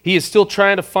see? He is still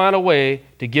trying to find a way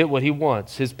to get what he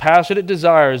wants. His passionate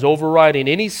desire is overriding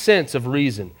any sense of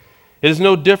reason. It is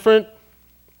no different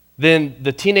than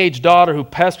the teenage daughter who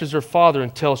pesters her father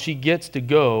until she gets to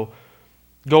go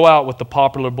out with the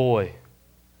popular boy.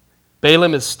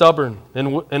 Balaam is stubborn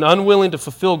and unwilling to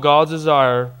fulfill God's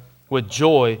desire with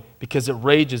joy because it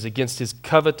rages against his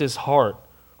covetous heart,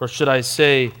 or should I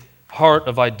say, heart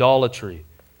of idolatry.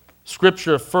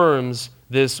 Scripture affirms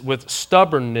this with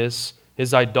stubbornness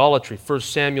is idolatry. 1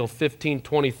 Samuel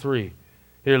 15:23.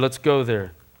 Here, let's go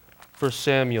there. 1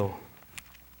 Samuel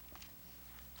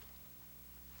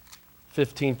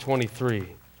 15:23.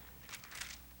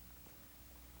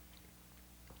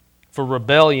 For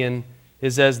rebellion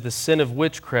is as the sin of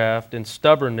witchcraft, and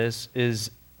stubbornness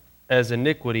is as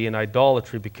iniquity and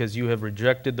idolatry, because you have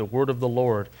rejected the word of the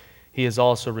Lord. He has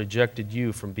also rejected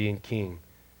you from being king.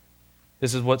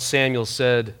 This is what Samuel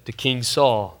said to King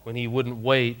Saul when he wouldn't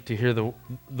wait to hear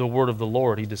the word of the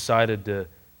Lord. He decided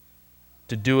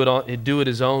to do it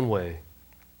his own way.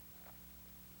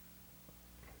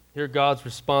 Hear God's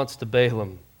response to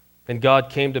Balaam. And God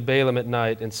came to Balaam at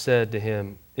night and said to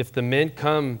him, If the men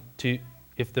come to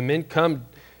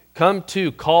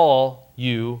call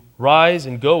you, rise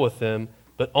and go with them,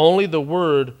 but only the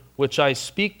word which I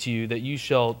speak to you that you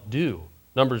shall do.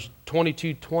 Numbers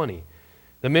 22:20.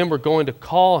 The men were going to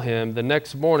call him the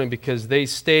next morning because they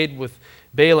stayed with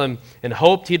Balaam and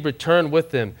hoped he'd return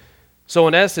with them. So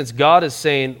in essence, God is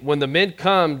saying, when the men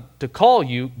come to call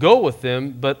you, go with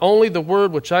them, but only the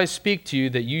word which I speak to you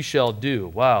that you shall do.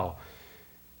 Wow.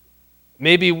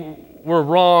 Maybe we're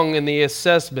wrong in the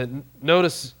assessment.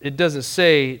 Notice it doesn't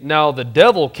say, now the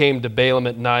devil came to Balaam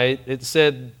at night. It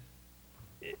said,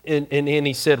 and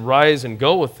he said, rise and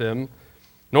go with them.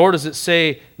 Nor does it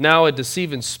say, now a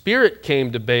deceiving spirit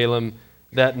came to Balaam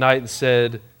that night and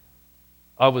said,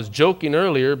 I was joking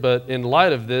earlier, but in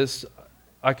light of this,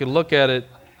 I could look at it.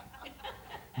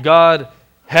 God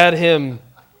had him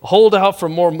hold out for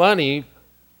more money,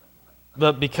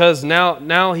 but because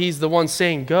now he's the one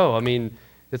saying go. I mean,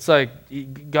 it's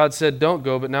like God said don't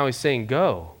go, but now he's saying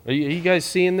go. Are you guys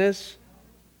seeing this?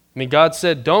 I mean, God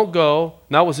said don't go,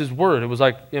 and that was his word. It was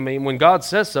like, I mean, when God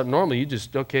says something, normally you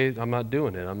just, okay, I'm not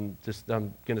doing it. I'm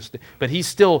going to stay. But he's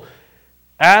still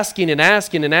asking and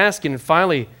asking and asking, and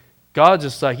finally, God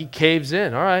just like, he caves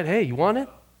in. All right, hey, you want it?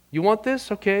 You want this?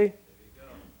 Okay.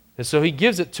 And so he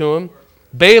gives it to him.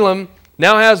 Balaam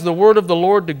now has the word of the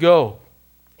Lord to go.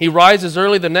 He rises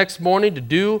early the next morning to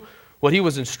do what he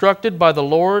was instructed by the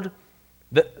Lord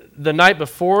the night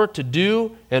before to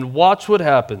do, and watch what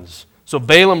happens. So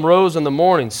Balaam rose in the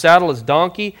morning, saddled his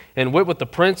donkey, and went with the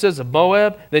princes of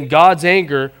Moab. Then God's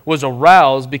anger was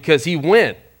aroused because he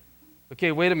went.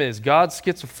 Okay, wait a minute. Is God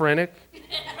schizophrenic?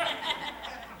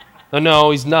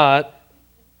 No, he's not.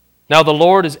 Now the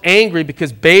Lord is angry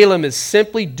because Balaam is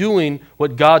simply doing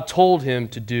what God told him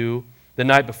to do the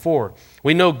night before.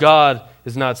 We know God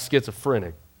is not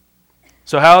schizophrenic.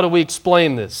 So how do we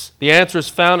explain this? The answer is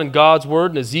found in God's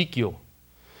word in Ezekiel.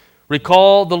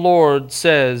 Recall the Lord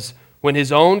says, when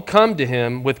his own come to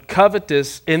him with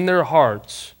covetous in their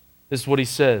hearts, this is what he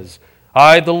says,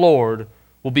 I, the Lord,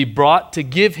 will be brought to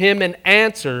give him an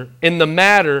answer in the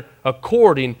matter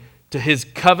according to his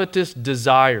covetous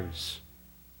desires.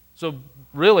 So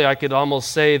really, I could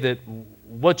almost say that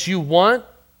what you want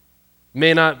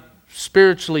may not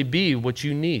spiritually be what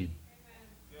you need.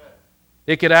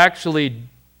 It could actually,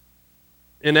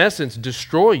 in essence,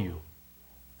 destroy you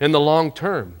in the long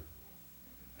term.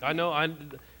 I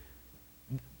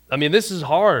mean, this is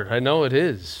hard. I know it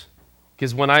is.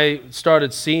 Because when I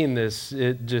started seeing this,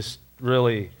 it just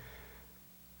really,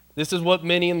 this is what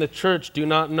many in the church do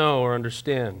not know or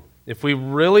understand. If we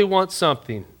really want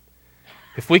something,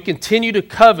 if we continue to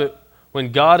covet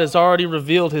when God has already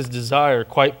revealed his desire,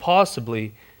 quite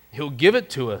possibly, he'll give it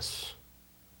to us.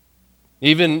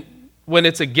 Even when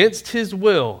it's against his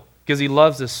will, because he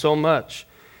loves us so much.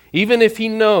 even if he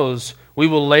knows we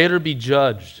will later be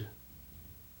judged.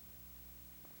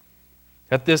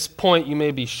 At this point, you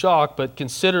may be shocked, but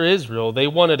consider Israel. They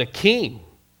wanted a king.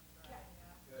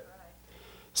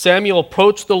 Samuel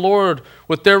approached the Lord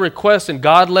with their request, and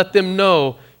God let them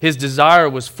know his desire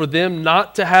was for them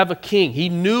not to have a king. He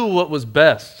knew what was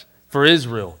best for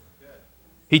Israel.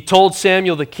 He told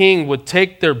Samuel the king would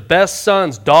take their best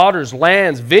sons, daughters,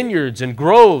 lands, vineyards, and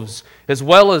groves, as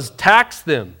well as tax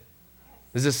them.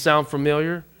 Does this sound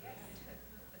familiar?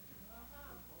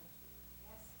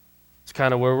 It's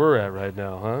kind of where we're at right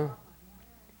now, huh?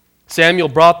 Samuel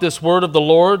brought this word of the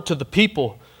Lord to the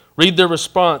people. Read their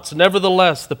response.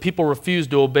 Nevertheless, the people refused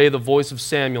to obey the voice of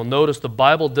Samuel. Notice the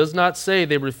Bible does not say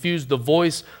they refused the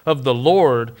voice of the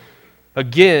Lord.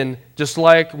 Again, just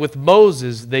like with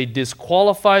Moses, they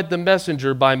disqualified the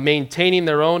messenger by maintaining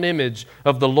their own image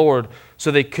of the Lord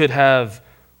so they could have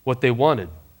what they wanted.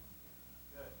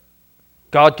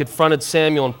 God confronted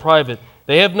Samuel in private.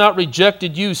 They have not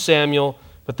rejected you, Samuel,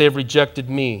 but they have rejected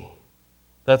me.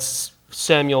 That's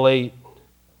Samuel 8.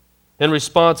 In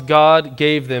response, God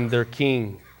gave them their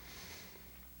king.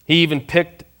 He even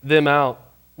picked them out,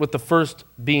 with the first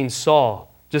being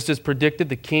Saul. Just as predicted,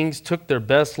 the kings took their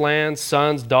best lands,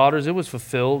 sons, daughters. It was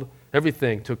fulfilled.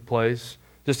 Everything took place,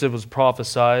 just as it was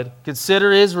prophesied.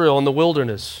 Consider Israel in the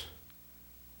wilderness,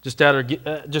 just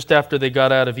after they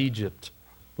got out of Egypt.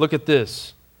 Look at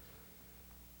this.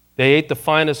 They ate the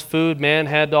finest food man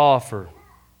had to offer.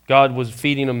 God was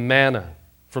feeding them manna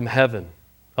from heaven.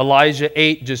 Elijah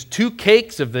ate just 2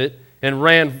 cakes of it and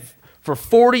ran for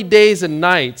 40 days and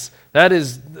nights.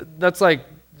 That's like,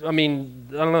 I don't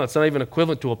know, it's not even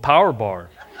equivalent to a power bar.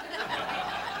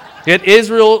 Yet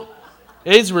Israel,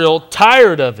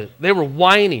 tired of it. They were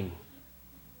whining.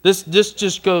 This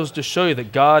just goes to show you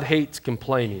that God hates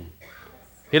complaining.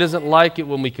 He doesn't like it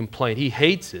when we complain. He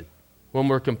hates it when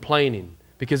we're complaining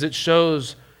because it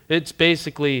shows, it's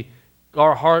basically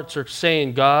our hearts are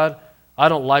saying, God, I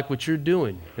don't like what you're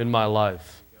doing in my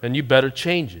life, and you better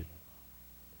change it.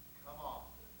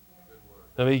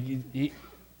 I mean,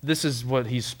 this is what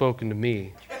he's spoken to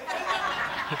me.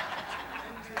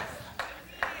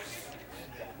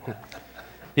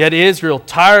 Yet Israel,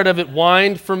 tired of it,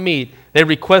 whined for meat. They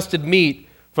requested meat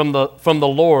from the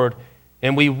Lord,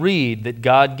 and we read that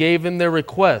God gave them their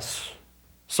requests.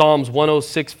 Psalms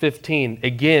 106:15.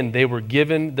 Again, they were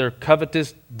given their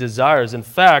covetous desires. In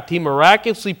fact, he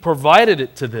miraculously provided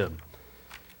it to them.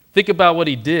 Think about what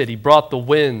he did. He brought the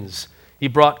winds. He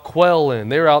brought quail in.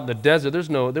 They were out in the desert.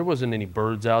 There wasn't any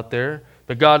birds out there.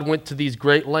 But God went to these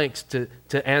great lengths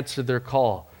to answer their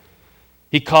call.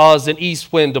 He caused an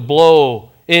east wind to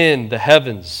blow in the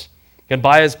heavens. And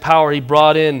by his power, he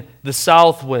brought in the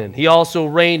south wind. He also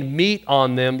rained meat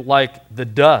on them like the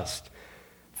dust,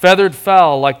 feathered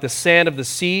fowl like the sand of the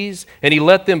seas, and he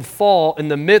let them fall in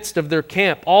the midst of their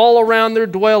camp, all around their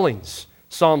dwellings.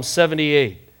 Psalm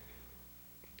 78.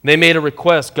 They made a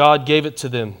request. God gave it to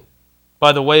them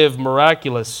by the way of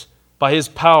miraculous. By his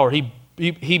power,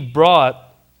 he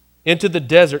brought into the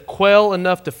desert quail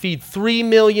enough to feed 3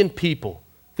 million people.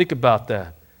 Think about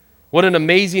that. What an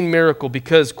amazing miracle,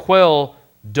 because quail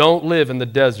don't live in the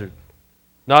desert.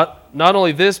 Not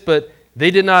only this, but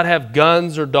they did not have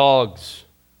guns or dogs.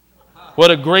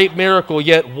 What a great miracle,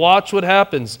 yet watch what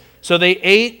happens. So they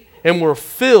ate and were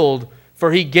filled,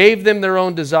 for he gave them their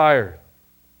own desire.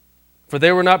 For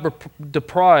they were not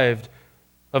deprived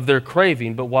of their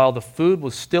craving, but while the food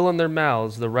was still in their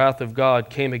mouths, the wrath of God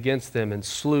came against them and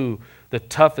slew the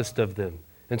toughest of them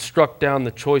and struck down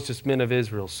the choicest men of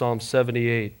Israel. Psalm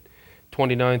 78.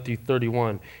 29 through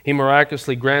 31. He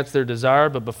miraculously grants their desire,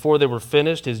 but before they were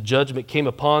finished, his judgment came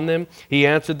upon them. He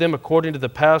answered them according to the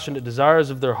passionate desires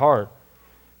of their heart.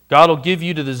 God will give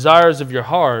you the desires of your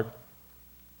heart,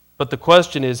 but the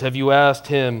question is, have you asked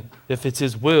him if it's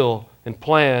his will and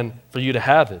plan for you to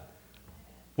have it?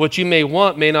 What you may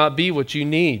want may not be what you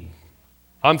need.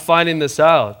 I'm finding this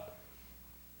out.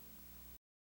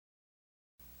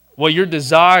 What you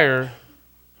desire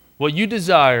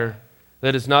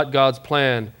that is not God's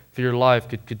plan for your life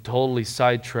could totally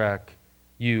sidetrack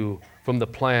you from the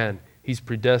plan he's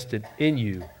predestined in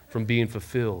you from being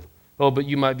fulfilled. Oh, but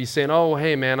you might be saying, oh,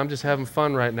 hey, man, I'm just having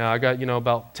fun right now. I got,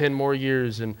 about 10 more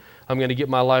years, and I'm going to get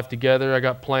my life together. I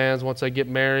got plans once I get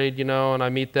married, and I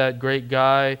meet that great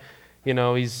guy.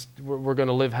 We're going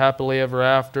to live happily ever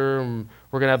after, and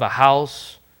we're going to have a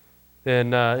house,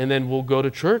 and then we'll go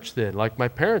to church then, like my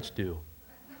parents do.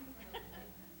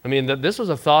 This was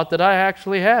a thought that I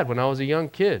actually had when I was a young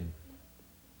kid.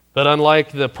 But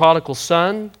unlike the prodigal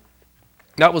son,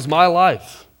 that was my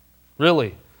life,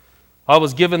 really. I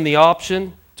was given the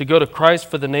option to go to Christ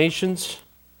for the nations,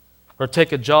 Or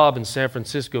take a job in San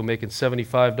Francisco making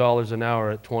 $75 an hour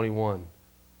at 21.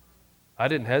 I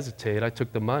didn't hesitate. I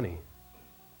took the money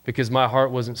because my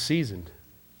heart wasn't seasoned.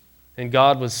 And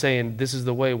God was saying, this is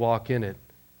the way, walk in it.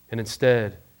 And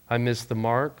instead, I missed the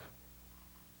mark.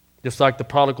 Just like the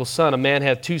prodigal son, a man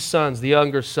had two sons. The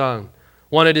younger son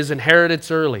wanted his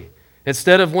inheritance early,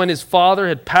 instead of when his father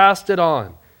had passed it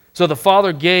on. So the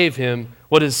father gave him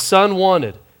what his son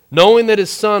wanted, knowing that his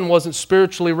son wasn't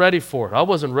spiritually ready for it. I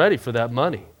wasn't ready for that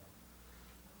money.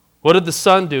 What did the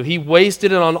son do? He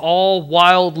wasted it on all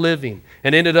wild living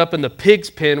and ended up in the pig's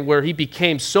pen, where he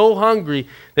became so hungry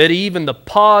that even the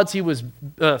pods he was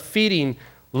feeding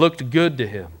looked good to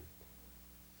him.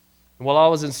 And while I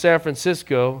was in San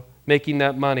Francisco making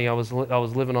that money, I was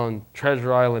living on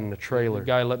Treasure Island in a trailer. The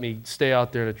guy let me stay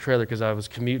out there in a trailer because I was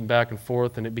commuting back and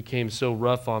forth, and it became so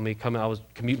rough on me. I was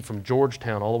commuting from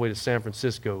Georgetown all the way to San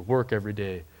Francisco, work every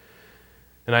day.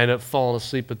 And I ended up falling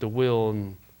asleep at the wheel,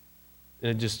 and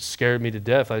it just scared me to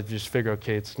death. I just figured,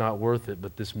 okay, it's not worth it,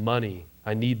 but this money,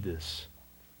 I need this.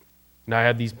 And I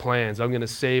had these plans. I'm going to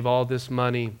save all this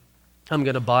money. I'm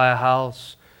going to buy a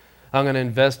house. I'm going to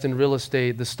invest in real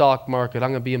estate, the stock market. I'm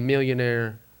going to be a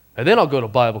millionaire. And then I'll go to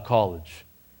Bible college.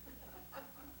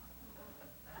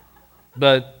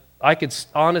 But I could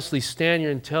honestly stand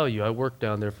here and tell you, I worked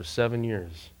down there for 7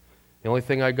 years. The only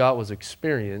thing I got was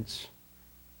experience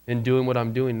in doing what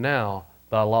I'm doing now,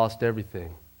 but I lost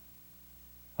everything.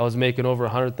 I was making over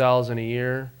 $100,000 a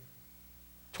year,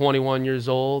 21 years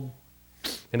old,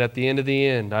 and at the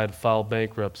end, I had filed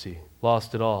bankruptcy,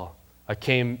 lost it all. I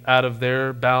came out of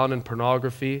there bound in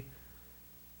pornography,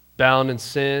 bound in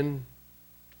sin,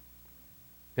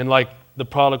 and like the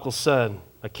prodigal son,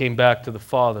 I came back to the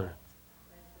Father.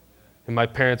 And my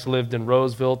parents lived in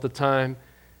Roseville at the time,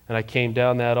 and I came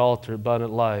down that altar,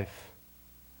 Abundant Life,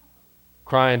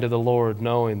 crying to the Lord,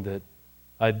 knowing that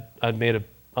I'd made an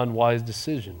unwise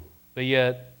decision. But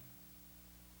yet,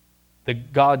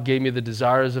 God gave me the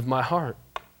desires of my heart.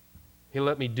 He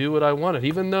let me do what I wanted,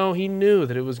 even though He knew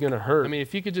that it was going to hurt. I mean,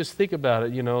 if you could just think about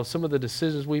it, some of the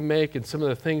decisions we make and some of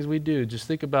the things we do, just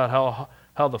think about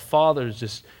how the Father is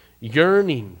just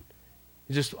yearning.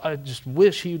 I just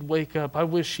wish He'd wake up. I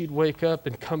wish He'd wake up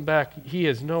and come back. He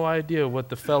has no idea what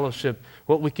the fellowship,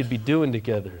 what we could be doing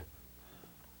together.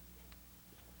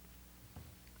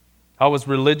 I was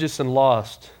religious and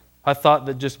lost. I thought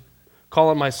that just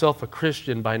calling myself a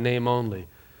Christian by name only,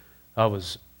 I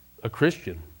was a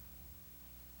Christian.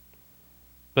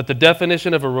 But the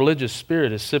definition of a religious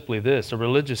spirit is simply this. A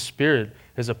religious spirit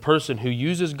is a person who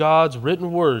uses God's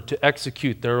written word to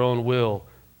execute their own will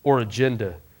or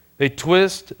agenda. They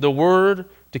twist the word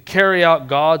to carry out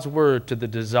God's word to the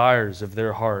desires of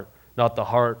their heart, not the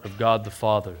heart of God the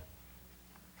Father.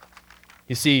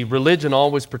 You see, religion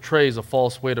always portrays a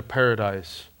false way to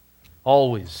paradise.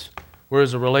 Always.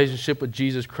 Whereas a relationship with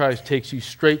Jesus Christ takes you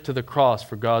straight to the cross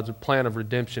for God's plan of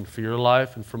redemption for your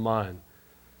life and for mine.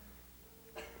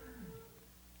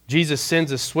 Jesus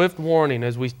sends a swift warning,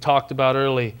 as we talked about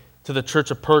early, to the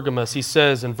church of Pergamos. He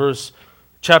says in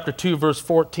chapter 2, verse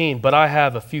 14, "But I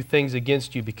have a few things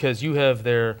against you, because you have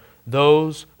there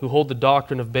those who hold the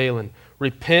doctrine of Balaam.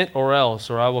 Repent or else,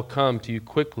 or I will come to you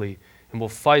quickly and will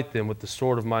fight them with the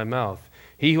sword of my mouth.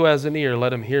 He who has an ear,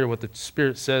 let him hear what the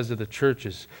Spirit says to the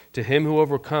churches. To him who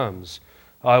overcomes,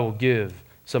 I will give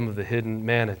some of the hidden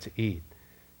manna to eat."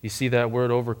 You see that word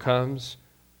overcomes?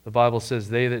 The Bible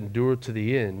says, "They that endure to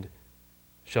the end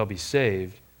shall be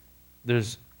saved."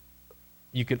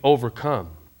 You can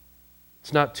overcome.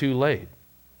 It's not too late.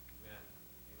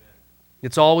 Amen.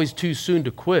 It's always too soon to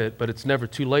quit, but it's never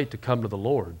too late to come to the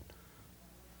Lord.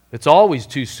 It's always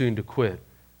too soon to quit.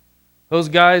 Those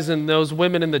guys and those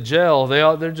women in the jail,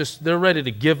 they're ready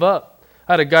to give up.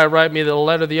 I had a guy write me a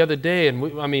letter the other day, and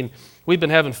we've been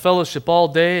having fellowship all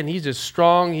day, and he's just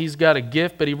strong. He's got a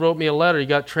gift, but he wrote me a letter. He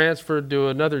got transferred to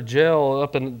another jail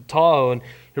up in Tahoe, and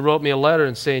he wrote me a letter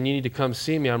and saying, "You need to come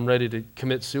see me. I'm ready to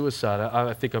commit suicide.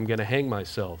 I think I'm going to hang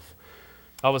myself."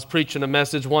 I was preaching a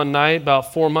message one night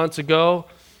about 4 months ago,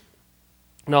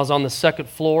 and I was on the second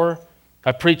floor.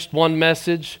 I preached one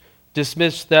message,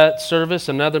 dismissed that service.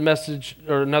 Another message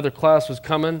or another class was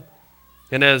coming,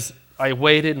 and as I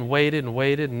waited and waited and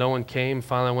waited, and no one came.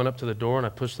 Finally, I went up to the door and I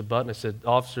pushed the button. I said,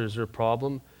 "Officer, is there a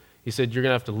problem?" He said, "You're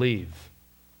going to have to leave."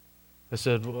 I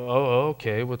said, "Oh,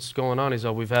 okay, what's going on?" He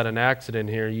said, "We've had an accident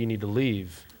here. You need to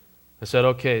leave." I said,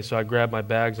 "Okay." So I grabbed my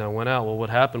bags and I went out. Well, what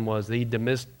happened was he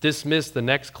dismissed the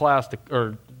next class,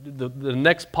 or the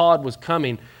next pod was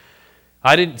coming.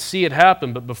 I didn't see it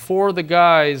happen, but before the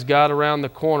guys got around the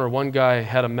corner, one guy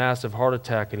had a massive heart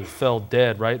attack and he fell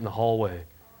dead right in the hallway.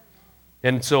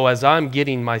 And so as I'm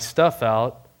getting my stuff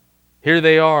out, Here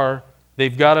they are.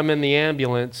 They've got him in the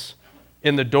ambulance,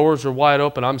 and the doors are wide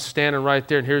open. I'm standing right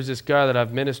there, and here's this guy that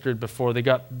I've ministered before. They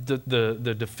got the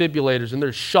defibrillators, and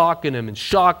they're shocking him,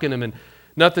 and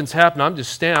nothing's happening. I'm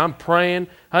just standing. I'm praying.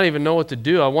 I don't even know what to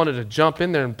do. I wanted to jump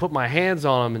in there and put my hands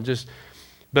on him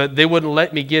but they wouldn't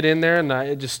let me get in there, and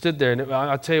I just stood there. And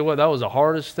I'll tell you what, that was the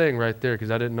hardest thing right there,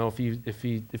 because I didn't know if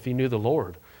he knew the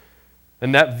Lord.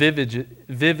 And that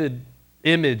vivid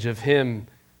image of him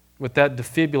with that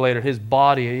defibrillator, his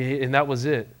body, and that was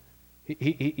it.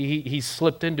 He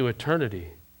slipped into eternity.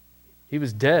 He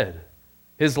was dead.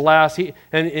 His last,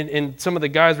 and some of the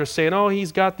guys were saying, oh,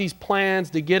 he's got these plans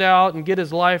to get out and get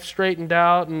his life straightened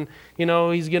out, and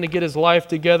he's going to get his life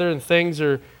together, and things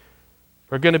are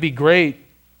going to be great.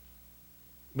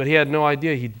 But he had no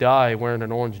idea he'd die wearing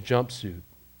an orange jumpsuit.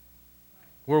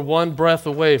 We're one breath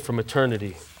away from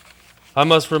eternity. I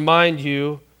must remind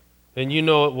you, and you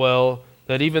know it well,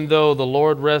 that even though the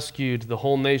Lord rescued the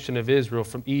whole nation of Israel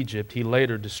from Egypt, he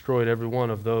later destroyed every one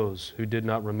of those who did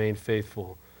not remain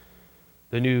faithful.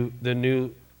 The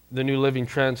New Living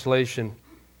Translation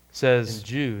says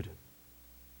in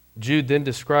Jude then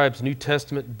describes New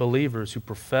Testament believers who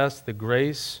profess the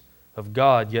grace of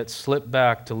God, yet slip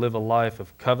back to live a life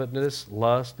of covetousness,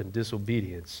 lust, and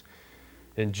disobedience.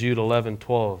 In Jude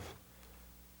 11:12,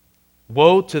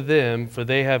 woe to them, for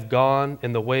they have gone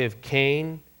in the way of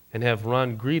Cain and have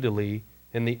run greedily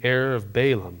in the error of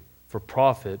Balaam for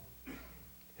profit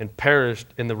and perished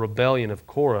in the rebellion of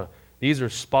Korah. These are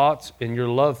spots in your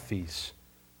love feasts,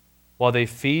 while they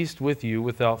feast with you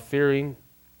without fearing,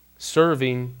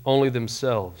 serving only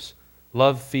themselves.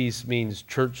 Love feast means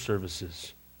church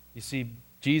services. You see,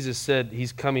 Jesus said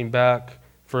he's coming back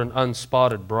for an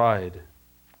unspotted bride.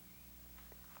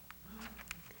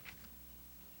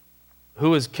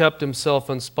 Who has kept himself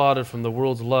unspotted from the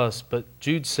world's lust? But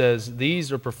Jude says,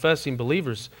 these are professing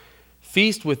believers.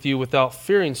 Feast with you without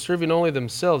fearing, serving only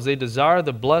themselves. They desire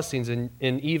the blessings and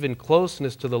even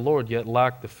closeness to the Lord, yet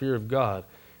lack the fear of God.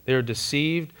 They are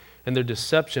deceived, and their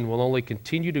deception will only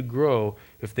continue to grow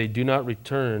if they do not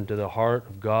return to the heart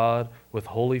of God with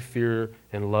holy fear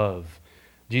and love.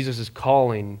 Jesus is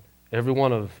calling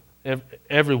everyone.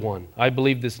 I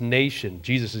believe this nation,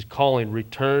 Jesus is calling,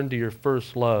 return to your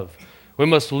first love. We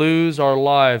must lose our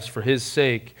lives for his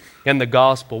sake and the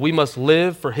gospel. We must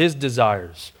live for his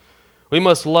desires. We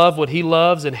must love what he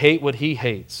loves and hate what he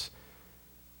hates.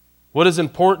 What is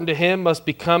important to him must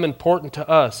become important to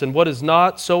us, and what is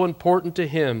not so important to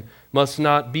him must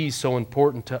not be so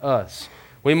important to us.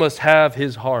 We must have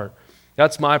his heart.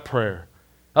 That's my prayer.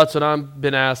 That's what I've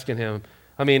been asking him.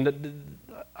 I mean,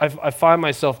 I find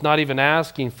myself not even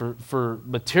asking for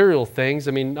material things.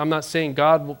 I mean, I'm not saying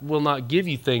God will not give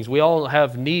you things. We all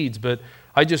have needs, but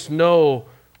I just know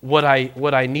what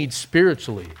I need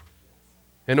spiritually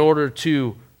in order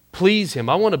to please him.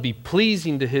 I want to be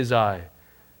pleasing to his eye.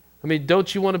 I mean,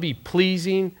 don't you want to be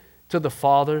pleasing to the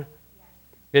Father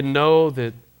and know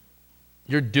that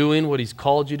you're doing what he's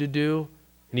called you to do,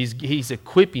 and he's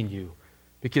equipping you,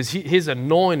 because his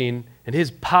anointing and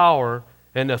his power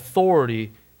and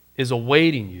authority is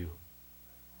awaiting you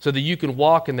so that you can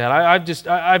walk in that.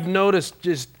 I've noticed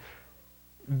just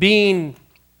being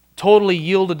totally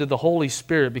yielded to the Holy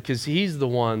Spirit, because he's the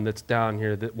one that's down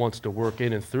here that wants to work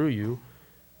in and through you.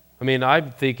 I mean, I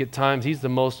think at times he's the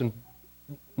most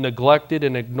neglected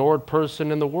and ignored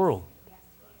person in the world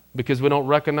because we don't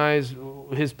recognize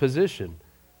his position.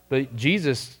 But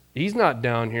Jesus, he's not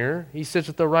down here. He sits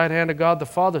at the right hand of God the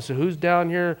Father. So who's down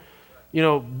here,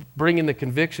 bringing the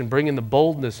conviction, bringing the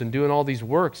boldness, and doing all these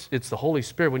works? It's the Holy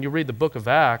Spirit. When you read the book of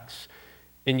Acts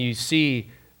and you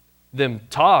see them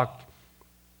talk,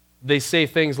 they say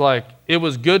things like, it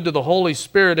was good to the Holy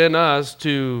Spirit in us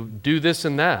to do this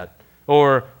and that.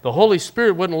 Or the Holy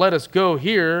Spirit wouldn't let us go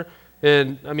here.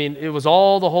 And I mean, it was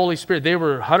all the Holy Spirit. They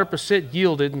were 100%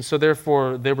 yielded, and so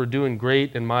therefore they were doing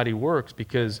great and mighty works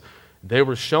because they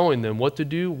were showing them what to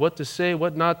do, what to say,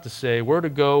 what not to say, where to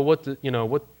go, what.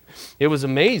 It was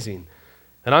amazing.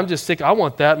 And I'm just thinking, I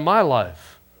want that in my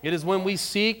life. It is when we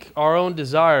seek our own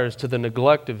desires to the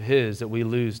neglect of his that we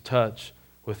lose touch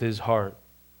with his heart.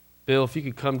 Bill, if you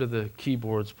could come to the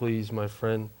keyboards, please, my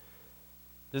friend.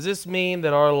 Does this mean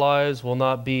that our lives will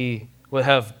not be,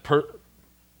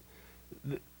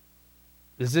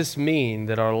 does this mean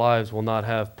that our lives will not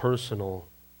have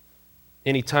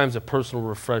any times of personal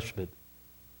refreshment?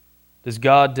 Does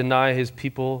God deny his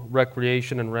people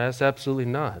recreation and rest? Absolutely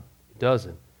not. He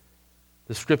doesn't.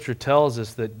 The scripture tells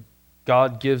us that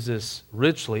God gives us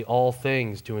richly all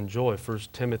things to enjoy. 1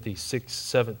 Timothy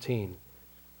 6:17.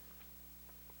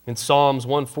 In Psalms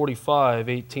 145,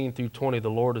 18 through 20,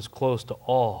 the Lord is close to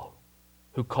all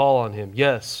who call on him.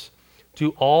 Yes,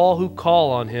 to all who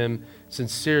call on him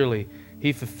sincerely,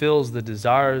 he fulfills the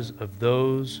desires of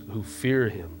those who fear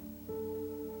him.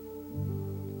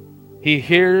 He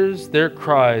hears their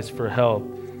cries for help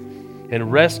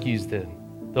and rescues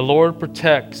them. The Lord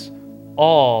protects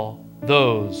all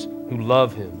those who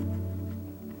love him.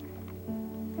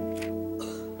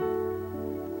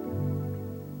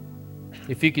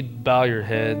 If you could bow your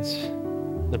heads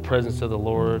in the presence of the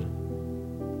Lord.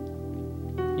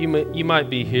 You might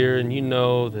be here and you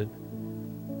know that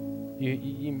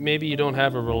maybe you don't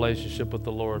have a relationship with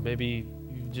the Lord. Maybe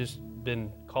you've just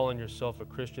been calling yourself a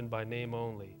Christian by name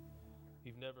only.